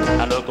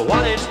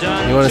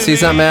 You want to see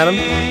something, Adam?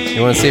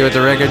 You want to see what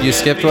the record you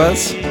skipped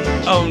was?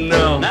 Oh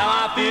no.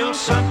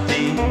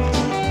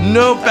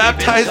 No,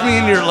 baptize me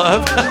in your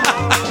love.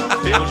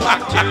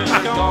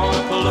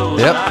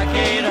 Yep.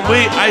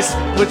 Wait,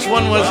 which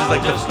one was it?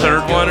 Like the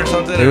third one or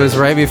something? It was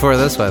right before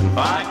this one.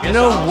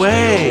 No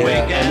way.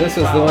 And this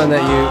was the one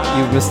that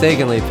you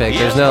mistakenly picked.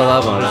 There's no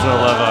love on There's it. no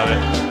love on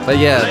it. But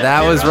yeah,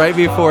 that was right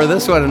before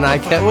this one, and I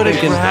kept would have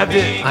thinking. grabbed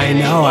it. I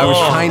know. I was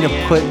Oh. trying to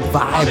put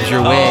vibes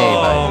your way.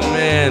 Oh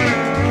man.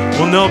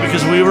 Well, no,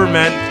 because we were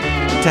meant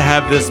to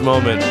have this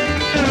moment.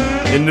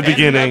 In the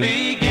beginning,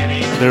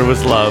 there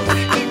was love.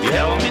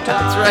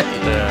 That's right.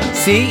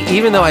 See,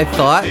 even though I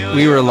thought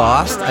we were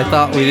lost, I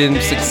thought we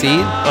didn't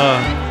succeed.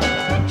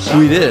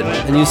 We did,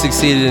 and you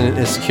succeeded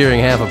in securing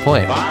half a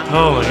point.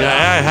 Oh my god,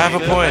 yeah, half a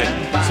point.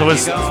 So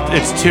it's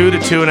 2 to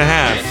 2.5.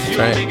 That's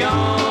right.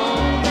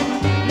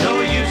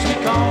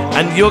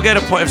 And you'll get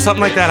a point if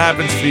something like that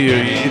happens for you.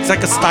 It's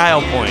like a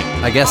style point.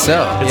 I guess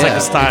so. It's like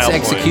a style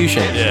It's point.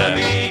 execution. Yeah.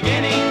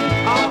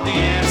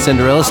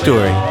 Cinderella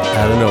story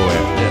out of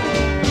nowhere.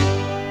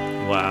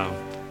 Wow.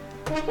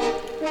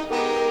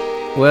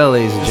 Well,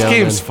 ladies and This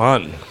gentlemen. game's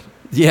fun.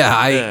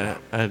 Yeah,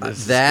 This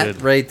is that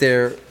good. right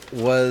there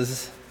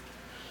was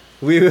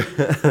where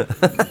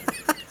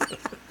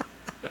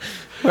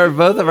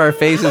both of our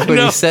faces when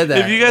No, you said that.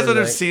 If you guys was would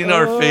have like, seen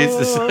our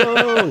faces,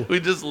 "Oh." we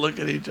just look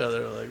at each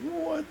other like,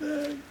 what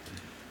the heck?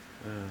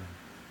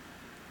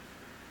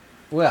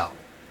 Well,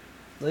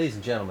 ladies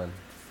and gentlemen,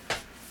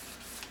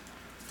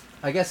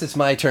 I guess it's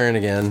my turn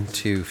again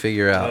to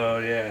figure out Oh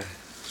yeah.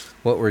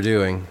 what we're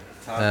doing.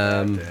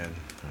 I'm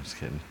just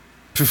kidding.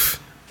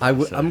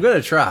 I'm going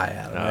to try,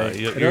 Adam. I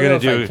You're don't know gonna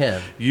if do. I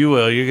can. You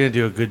will. You're gonna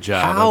do a good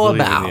job. I How believe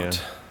in about you.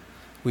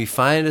 we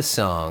find a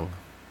song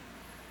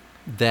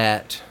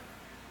that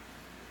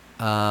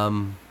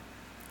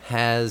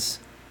has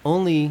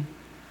only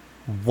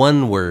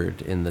one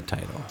word in the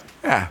title,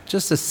 Yeah.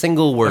 just a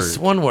single word. It's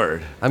one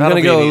word. I'm That'll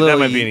gonna be go a an e- little.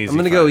 That might be an easy. I'm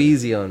gonna go find.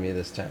 easy on me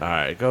this time. All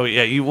right, go.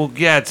 Yeah, you will.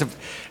 Yeah,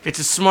 it's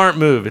a smart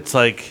move. It's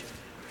like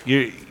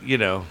you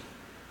know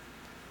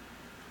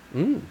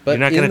But you're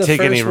not in gonna the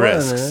take any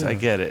first one, risks. I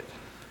get it.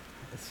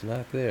 It's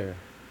not there.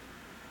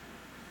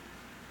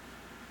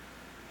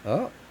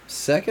 Oh,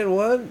 second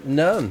one,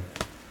 none.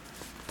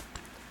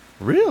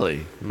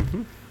 Really?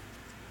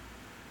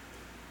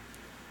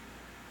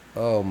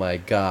 Oh my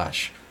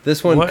gosh.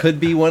 This one What? could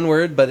be one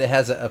word, but it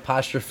has an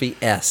apostrophe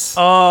S.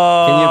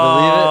 Oh, Can you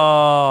believe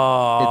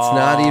it? It's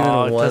not it even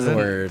one doesn't-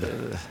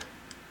 word.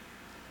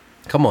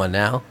 Come on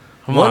now.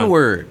 Come one on.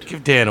 word.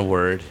 Give Dan a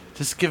word.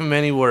 Just give him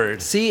any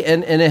word. See,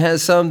 and it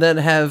has some that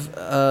have,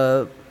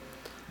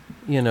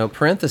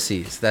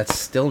 parentheses. That's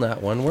still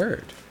not one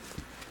word.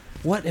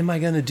 What am I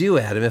going to do,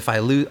 Adam, if I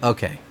lose?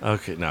 Okay.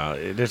 Okay, no,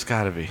 there's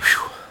got to be.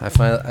 I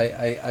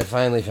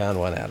finally found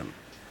one, Adam.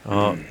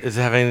 Oh, does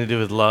it have anything to do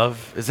with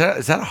love? Is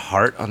that a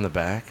heart on the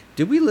back?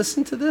 Did we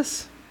listen to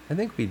this? I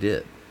think we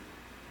did.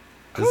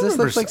 Does I this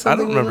don't look like I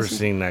something don't we remember listened-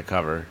 seeing that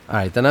cover. All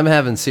right, then I'm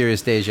having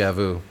serious deja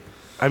vu.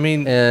 I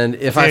mean, And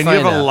if I Dan, find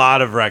you have a out-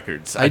 lot of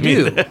records. I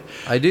mean, do.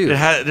 I do.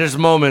 There's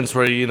moments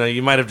where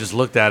you might have just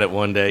looked at it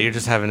one day. You're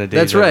just having a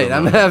deja That's vu right.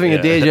 I'm moment. having Yeah.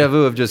 a deja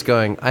vu of just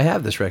going, I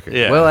have this record.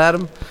 Yeah. Well,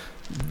 Adam,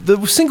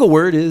 the single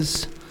word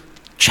is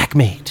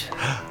checkmate.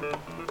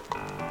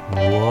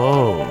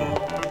 Whoa.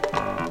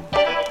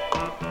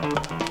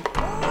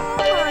 Oh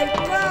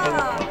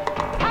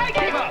my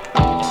God!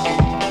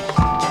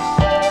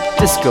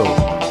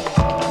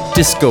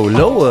 Disco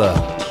lower.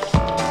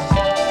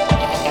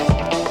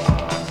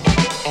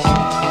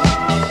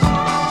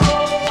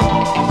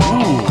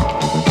 Ooh.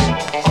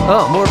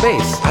 Oh, more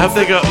bass. I hope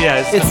they go. Yeah,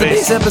 It's the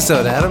bass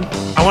episode, Adam.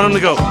 I want them to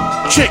go.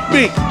 Check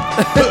me.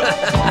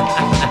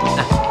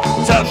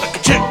 Sounds like a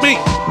check me.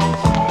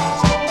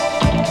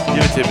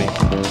 Give it to me.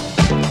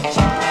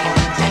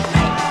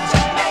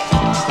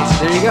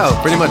 There you go.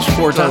 Pretty much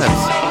 4 times.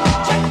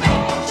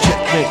 Check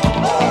me.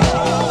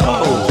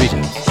 Oh, 3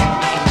 times.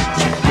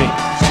 check me.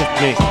 Check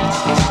me.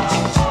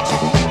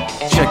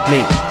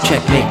 Checkmate,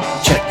 checkmate,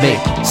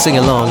 checkmate. Sing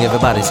along,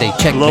 everybody say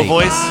checkmate. Low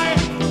voice.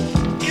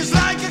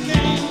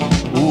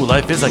 Ooh,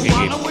 life is like a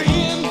game.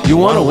 You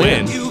want to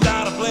win. You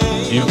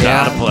Yeah,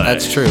 gotta play.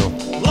 that's true.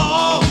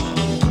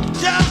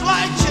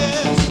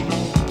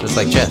 Just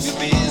like chess.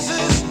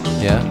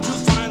 Yeah.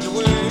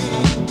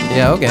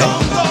 Yeah, okay.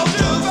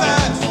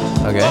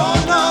 Okay.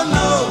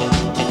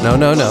 No.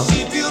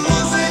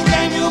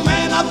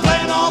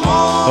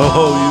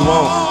 Oh, you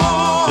won't.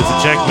 It's a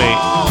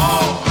checkmate.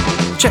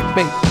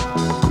 Checkmate.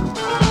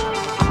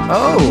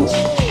 Oh.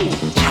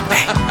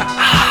 Checkmate.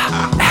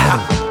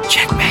 Adam,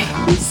 checkmate.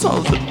 This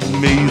song's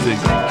amazing.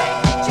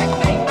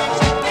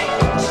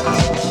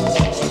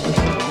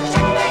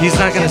 He's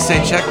not gonna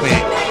say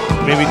checkmate.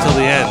 Maybe till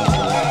the end.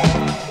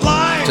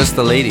 Just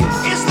the ladies.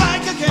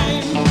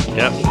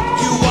 Yep.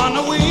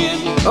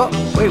 Oh,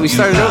 wait, we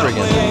started over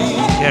again.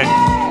 Yeah.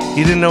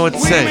 He didn't know what to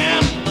say.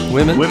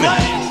 Women? Women.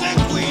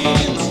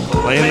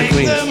 Playing the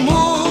queens.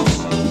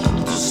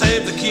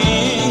 Save the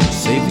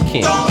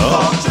king. Oh.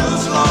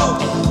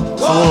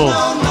 Oh.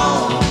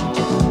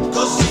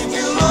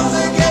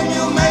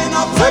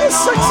 Is that a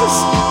sexist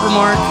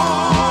remark?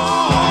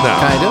 No.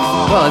 Kind of.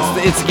 Well,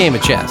 it's a game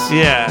of chess.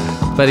 Yeah.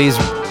 But he's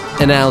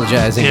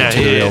analogizing it to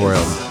he the real is.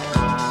 world.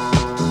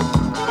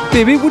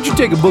 Baby, would you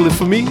take a bullet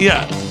for me?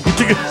 Yeah.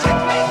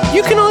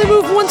 You can only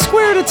move one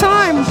square at a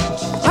time.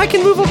 I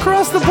can move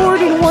across the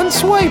board in one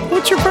swipe.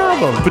 What's your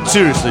problem? But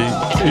seriously,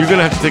 you're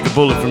gonna have to take a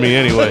bullet for me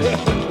anyway.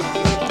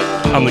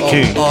 I'm the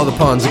king. All the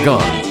pawns are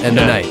gone, and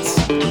the Yeah. knights.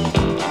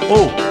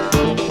 Oh.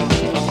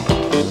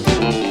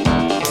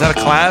 Is that a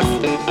clav?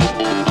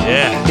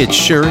 Yeah. It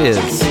sure is.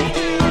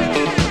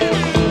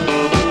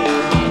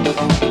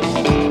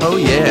 Oh,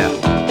 yeah.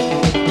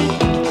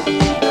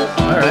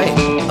 All right.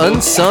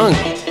 Unsung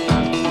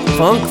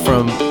funk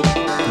from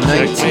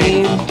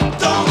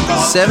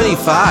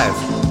 1975.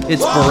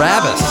 It's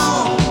Barabbas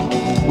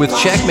with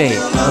Checkmate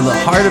on the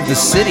Heart of the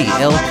City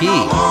LP.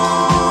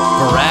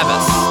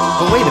 Barabbas.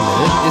 But wait a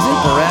minute. Isn't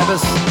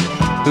Barabbas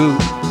who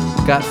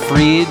got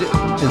freed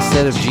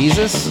instead of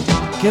Jesus?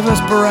 Give us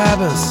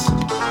Barabbas.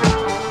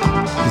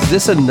 Is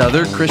this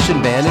another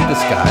Christian band in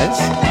disguise?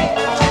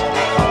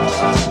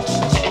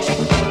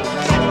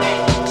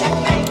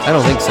 I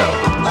don't think so.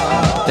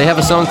 They have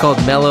a song called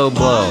Mellow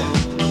Blow.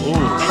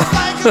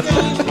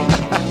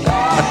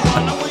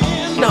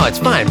 No, it's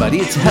fine, buddy.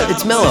 It's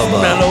Mellow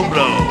Blow. Mellow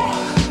blow.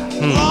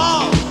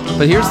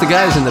 But here's the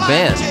guys in the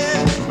band.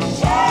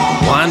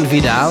 Juan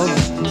Vidal,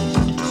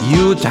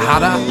 Yu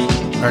Tejada,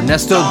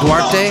 Ernesto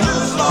Duarte,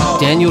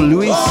 Daniel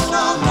Luis,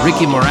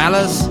 Ricky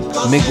Morales,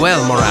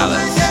 Miguel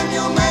Morales.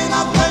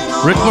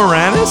 Rick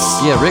Moranis?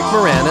 Yeah, Rick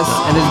Moranis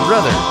and his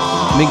brother,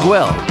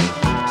 Miguel.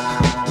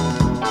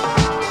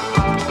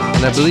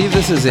 And I believe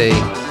this is a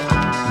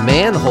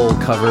Manhole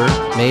cover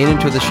made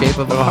into the shape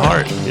of a A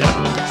heart. heart. Yeah.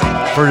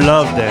 For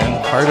love, Dan.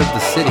 Heart of the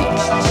City.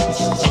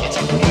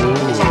 Ooh.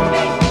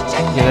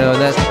 You know,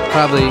 that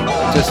probably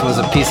just was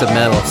a piece of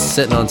metal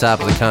sitting on top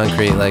of the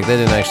concrete. Like, they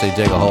didn't actually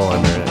dig a hole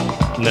under it.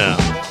 No.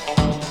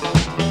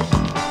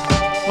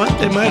 What?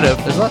 They might have.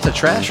 There's lots of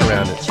trash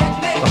around it.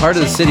 The Heart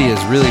of the City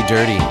is really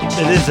dirty.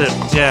 It is a.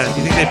 Yeah.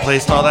 You think they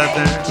placed all that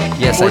there?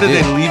 Yes, Or I did do.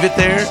 they leave it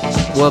there?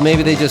 Well,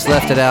 maybe they just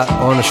left it out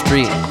on the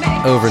street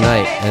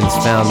overnight and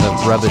found the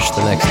rubbish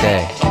the next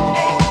day.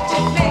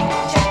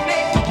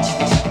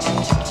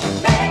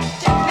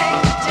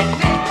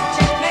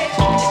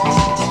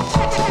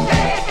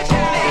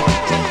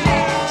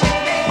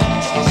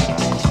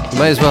 You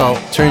might as well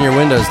turn your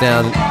windows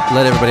down and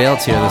let everybody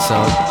else hear this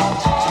song.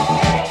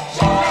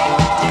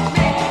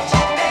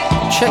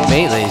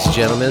 Checkmate, ladies and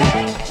gentlemen.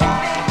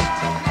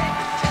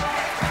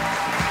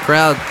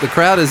 The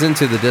crowd is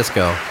into the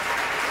disco.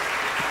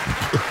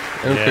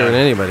 I don't care what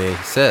anybody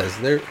says.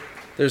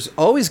 There's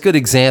always good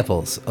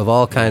examples of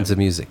all kinds of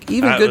music,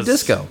 even That good was-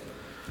 disco.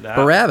 That-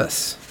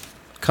 Barabbas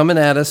coming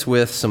at us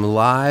with some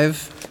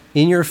live,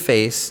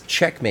 in-your-face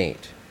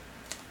Checkmate.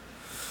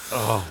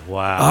 Oh,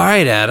 wow. All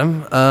right,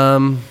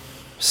 Adam.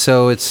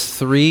 So it's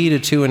 3 to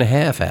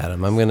 2.5,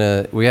 Adam.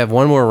 We have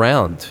one more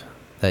round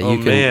that Oh, you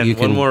can. man. You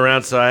can, One more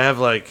round, so I have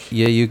like.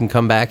 Yeah, you can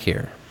come back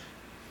here.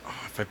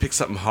 If I pick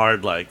something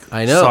hard, like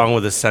I know. song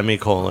with a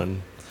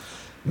semicolon,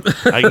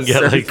 I can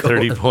get like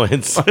 30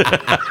 points.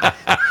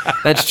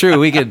 That's true.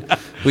 We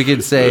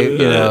could say, you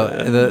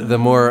know, the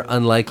more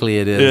unlikely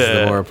it is,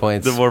 the more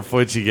points. The more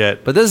points you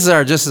get. But this is our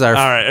All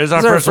right, it's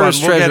our first one. We're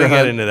treasure gonna get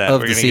hunt into that.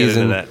 of We're the gonna get into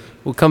season. that.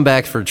 We'll come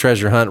back for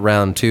treasure hunt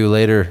round 2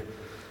 later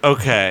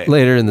Okay.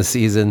 in the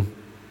season.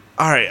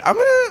 All right. I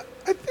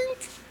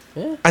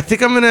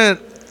think I'm gonna.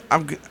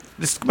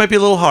 This might be a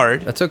little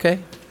hard. That's okay.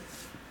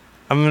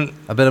 I bet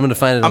I'm gonna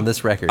find it on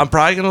this record. I'm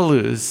probably gonna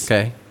lose.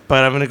 Okay.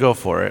 But I'm gonna go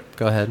for it.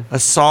 Go ahead. A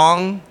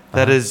song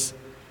that is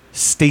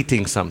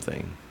stating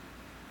something.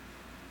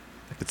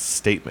 Like it's a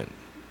statement.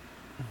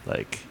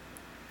 Like.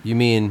 You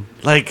mean?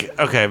 Like,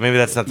 okay, maybe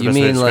that's not the best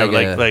way to describe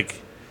it. Like.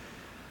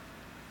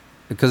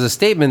 Because a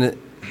statement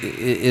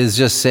is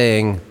just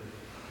saying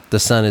the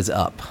sun is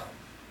up.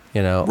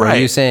 You know. Or are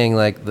you saying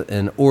like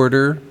an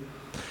order?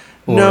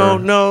 Or,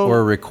 No. Or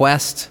a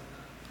request,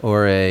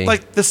 or a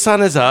Like the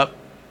sun is up,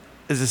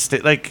 is a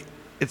state. Like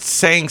it's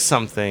saying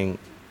something.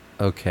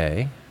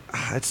 Okay.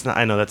 It's not.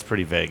 I know that's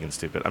pretty vague and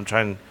stupid. I'm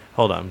trying.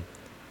 Hold on.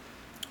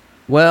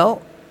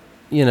 Well,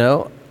 you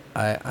know,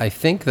 I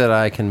think that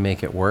I can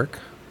make it work,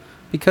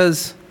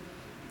 because,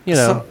 you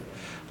know,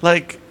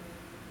 like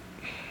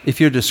if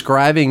you're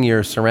describing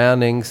your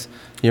surroundings,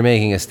 you're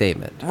making a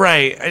statement.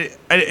 Right.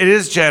 It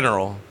is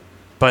general,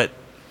 but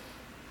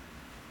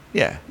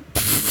yeah.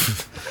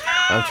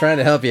 I'm trying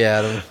to help you,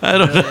 Adam. I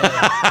don't know.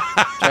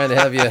 Trying to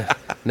help you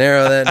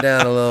narrow that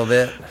down a little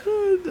bit.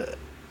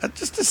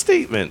 Just a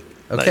statement.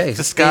 Okay. Like,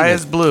 the sky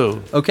is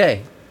blue.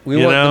 Okay. We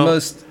You want know? the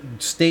most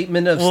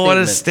statement of Well, what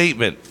statements. is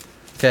statement?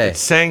 Okay.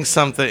 It's saying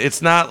something.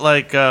 It's not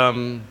like,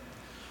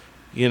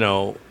 you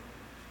know,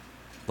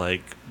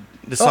 like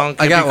the song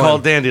I can got be called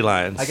one.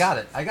 Dandelions. I got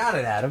it,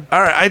 Adam.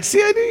 All right. I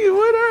knew you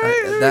would. All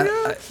right. there we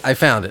go. I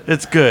found it.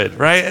 It's good,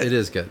 right? It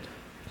is good.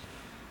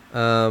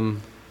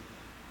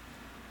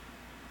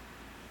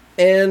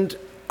 And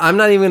I'm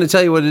not even going to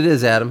tell you what it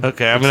is, Adam.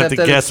 Okay, I'm going to have to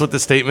Except that guess what the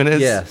statement is?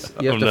 Yes,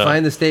 you have to no.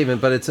 find the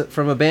statement, but it's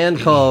from a band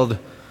called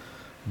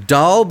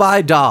Doll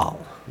by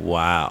Doll.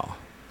 Wow.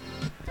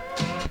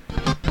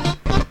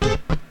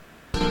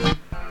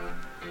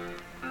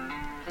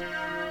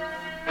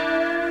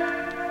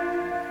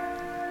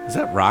 Is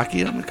that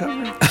Rocky on the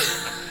cover?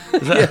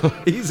 Is that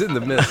Yeah, he's in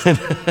the mist.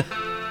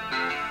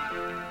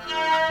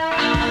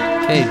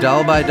 Okay,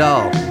 Doll by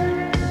Doll.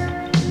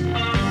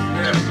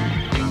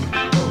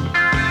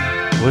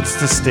 What's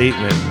the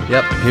statement?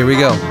 Yep, here we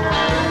go.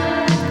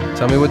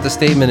 Tell me what the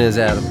statement is,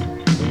 Adam,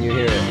 when you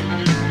hear it.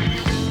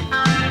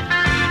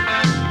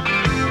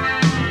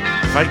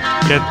 If I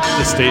get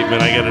the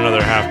statement, I get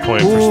another half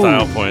point for Ooh.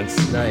 style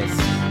points. Nice.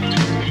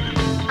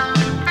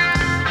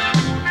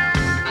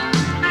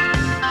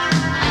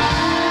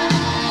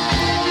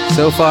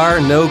 So far,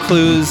 no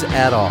clues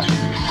at all.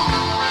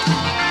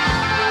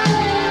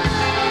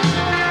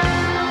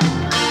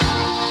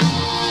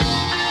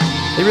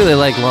 They really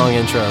like long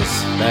intros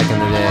back in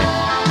the day.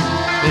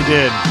 They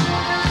did.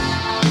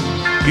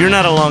 You're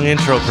not a long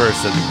intro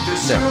person.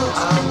 No.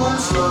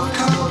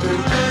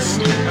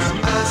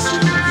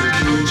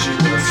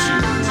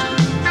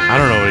 I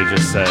don't know what he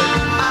just said.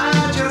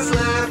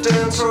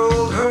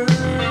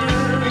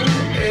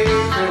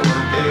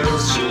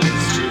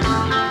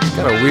 It's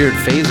got a weird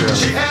phaser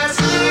on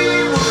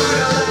it.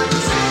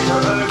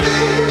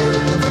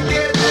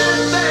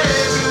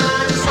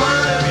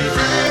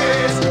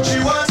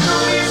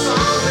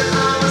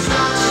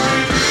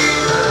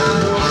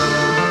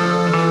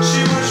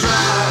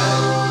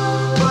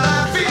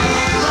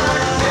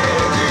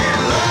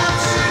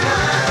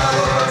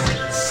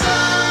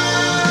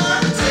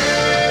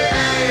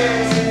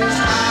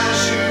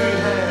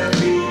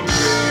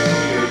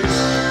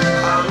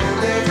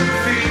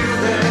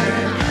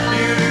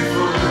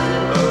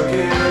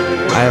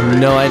 I have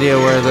no idea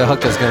where the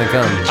hook is going to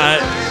come.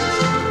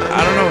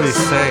 I don't know what he's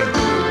saying.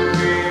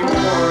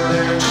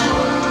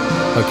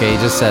 Okay, you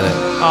just said it.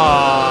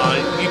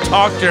 Aw, you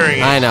talked during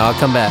it. I know, I'll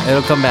come back.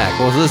 It'll come back.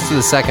 We'll listen to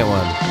the second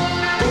one.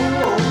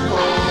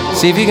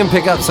 See if you can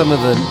pick up some of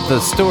the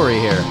story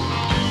here.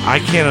 I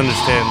can't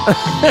understand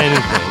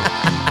anything.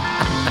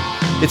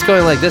 It's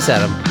going like this,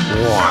 Adam.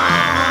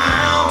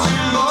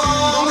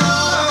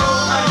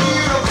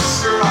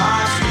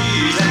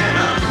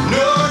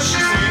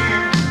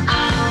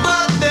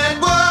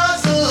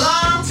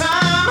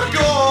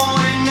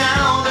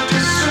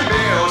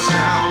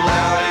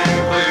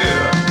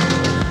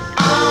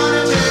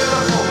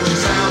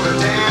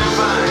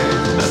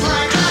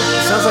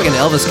 Sounds like an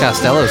Elvis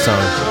Costello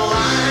song.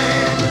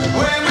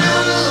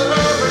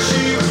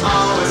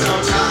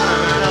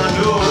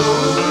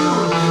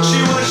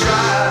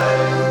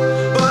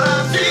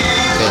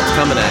 Okay, it's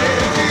coming at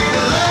it.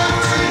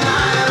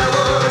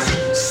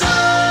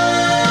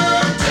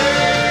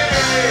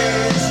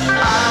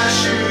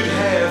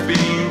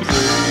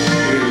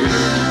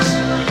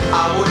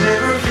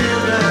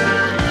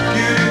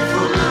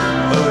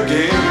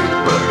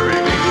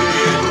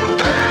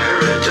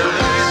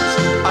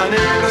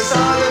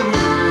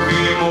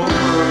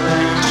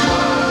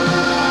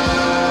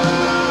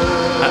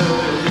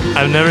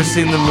 I've never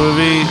seen the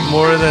movie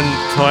more than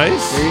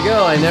twice. There you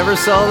go. I never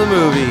saw the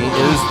movie.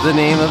 Is the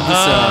name of the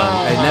song.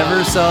 I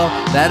never saw.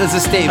 That is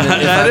a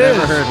statement if That I've is.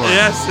 ever heard one.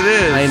 Yes, it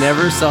is. I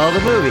never saw the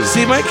movie.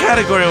 See, my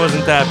category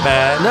wasn't that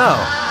bad. No.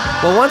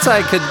 Well, once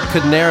I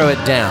could narrow it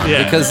down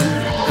because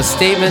a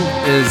statement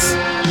is.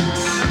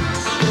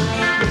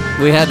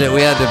 We had to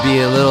be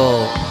a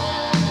little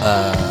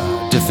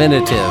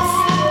definitive,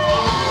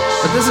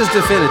 but this is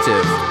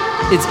definitive.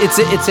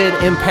 It's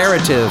an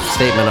imperative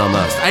statement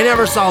almost. I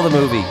never saw the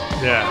movie.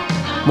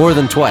 Yeah. More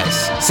than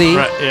twice. See,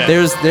 Right, yeah.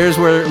 there's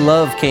where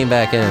love came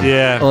back in.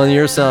 Yeah. On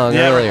your song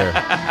Yeah, earlier.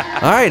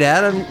 All right,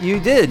 Adam, you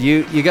did.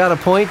 You got a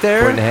point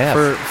there Point and a half.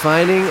 for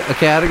finding a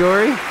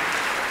category,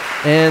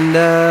 and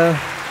I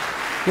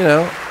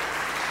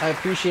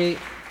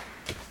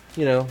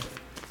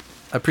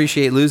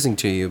appreciate losing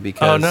to you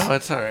because Oh no,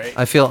 it's all right.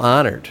 I feel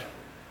honored.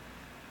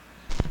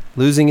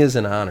 Losing is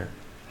an honor.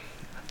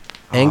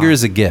 Anger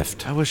is a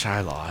gift. I wish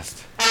I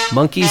lost.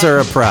 Monkeys are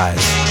a prize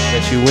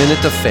that you win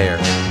at the fair.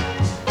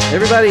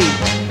 Everybody,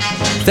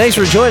 thanks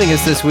for joining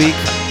us this week.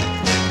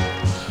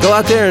 Go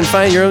out there and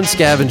find your own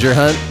scavenger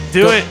hunt.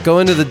 Do it. Go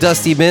into the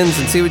dusty bins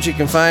and see what you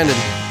can find, and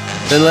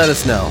then let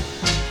us know.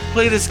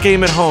 Play this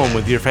game at home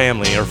with your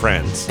family or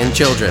friends. And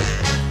children.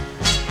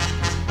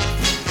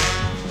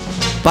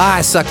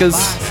 Bye, suckers.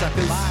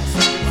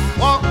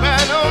 Walk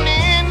right on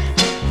in.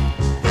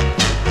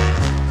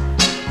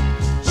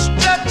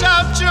 Stretch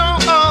out your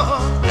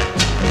arm.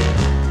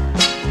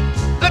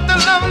 Let the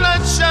love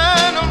light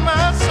shine on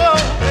my soul,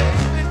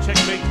 baby.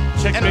 Checkmate,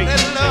 And checkmate,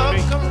 let love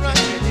checkmate. come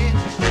right in.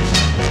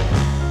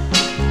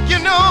 You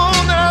know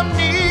that I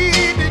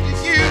need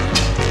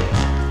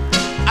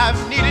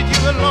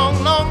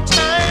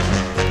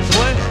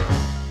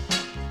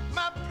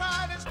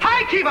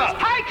High Kiva,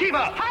 High Kiva,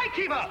 High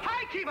Kiva,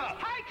 High Kiva,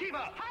 High Kiva,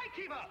 High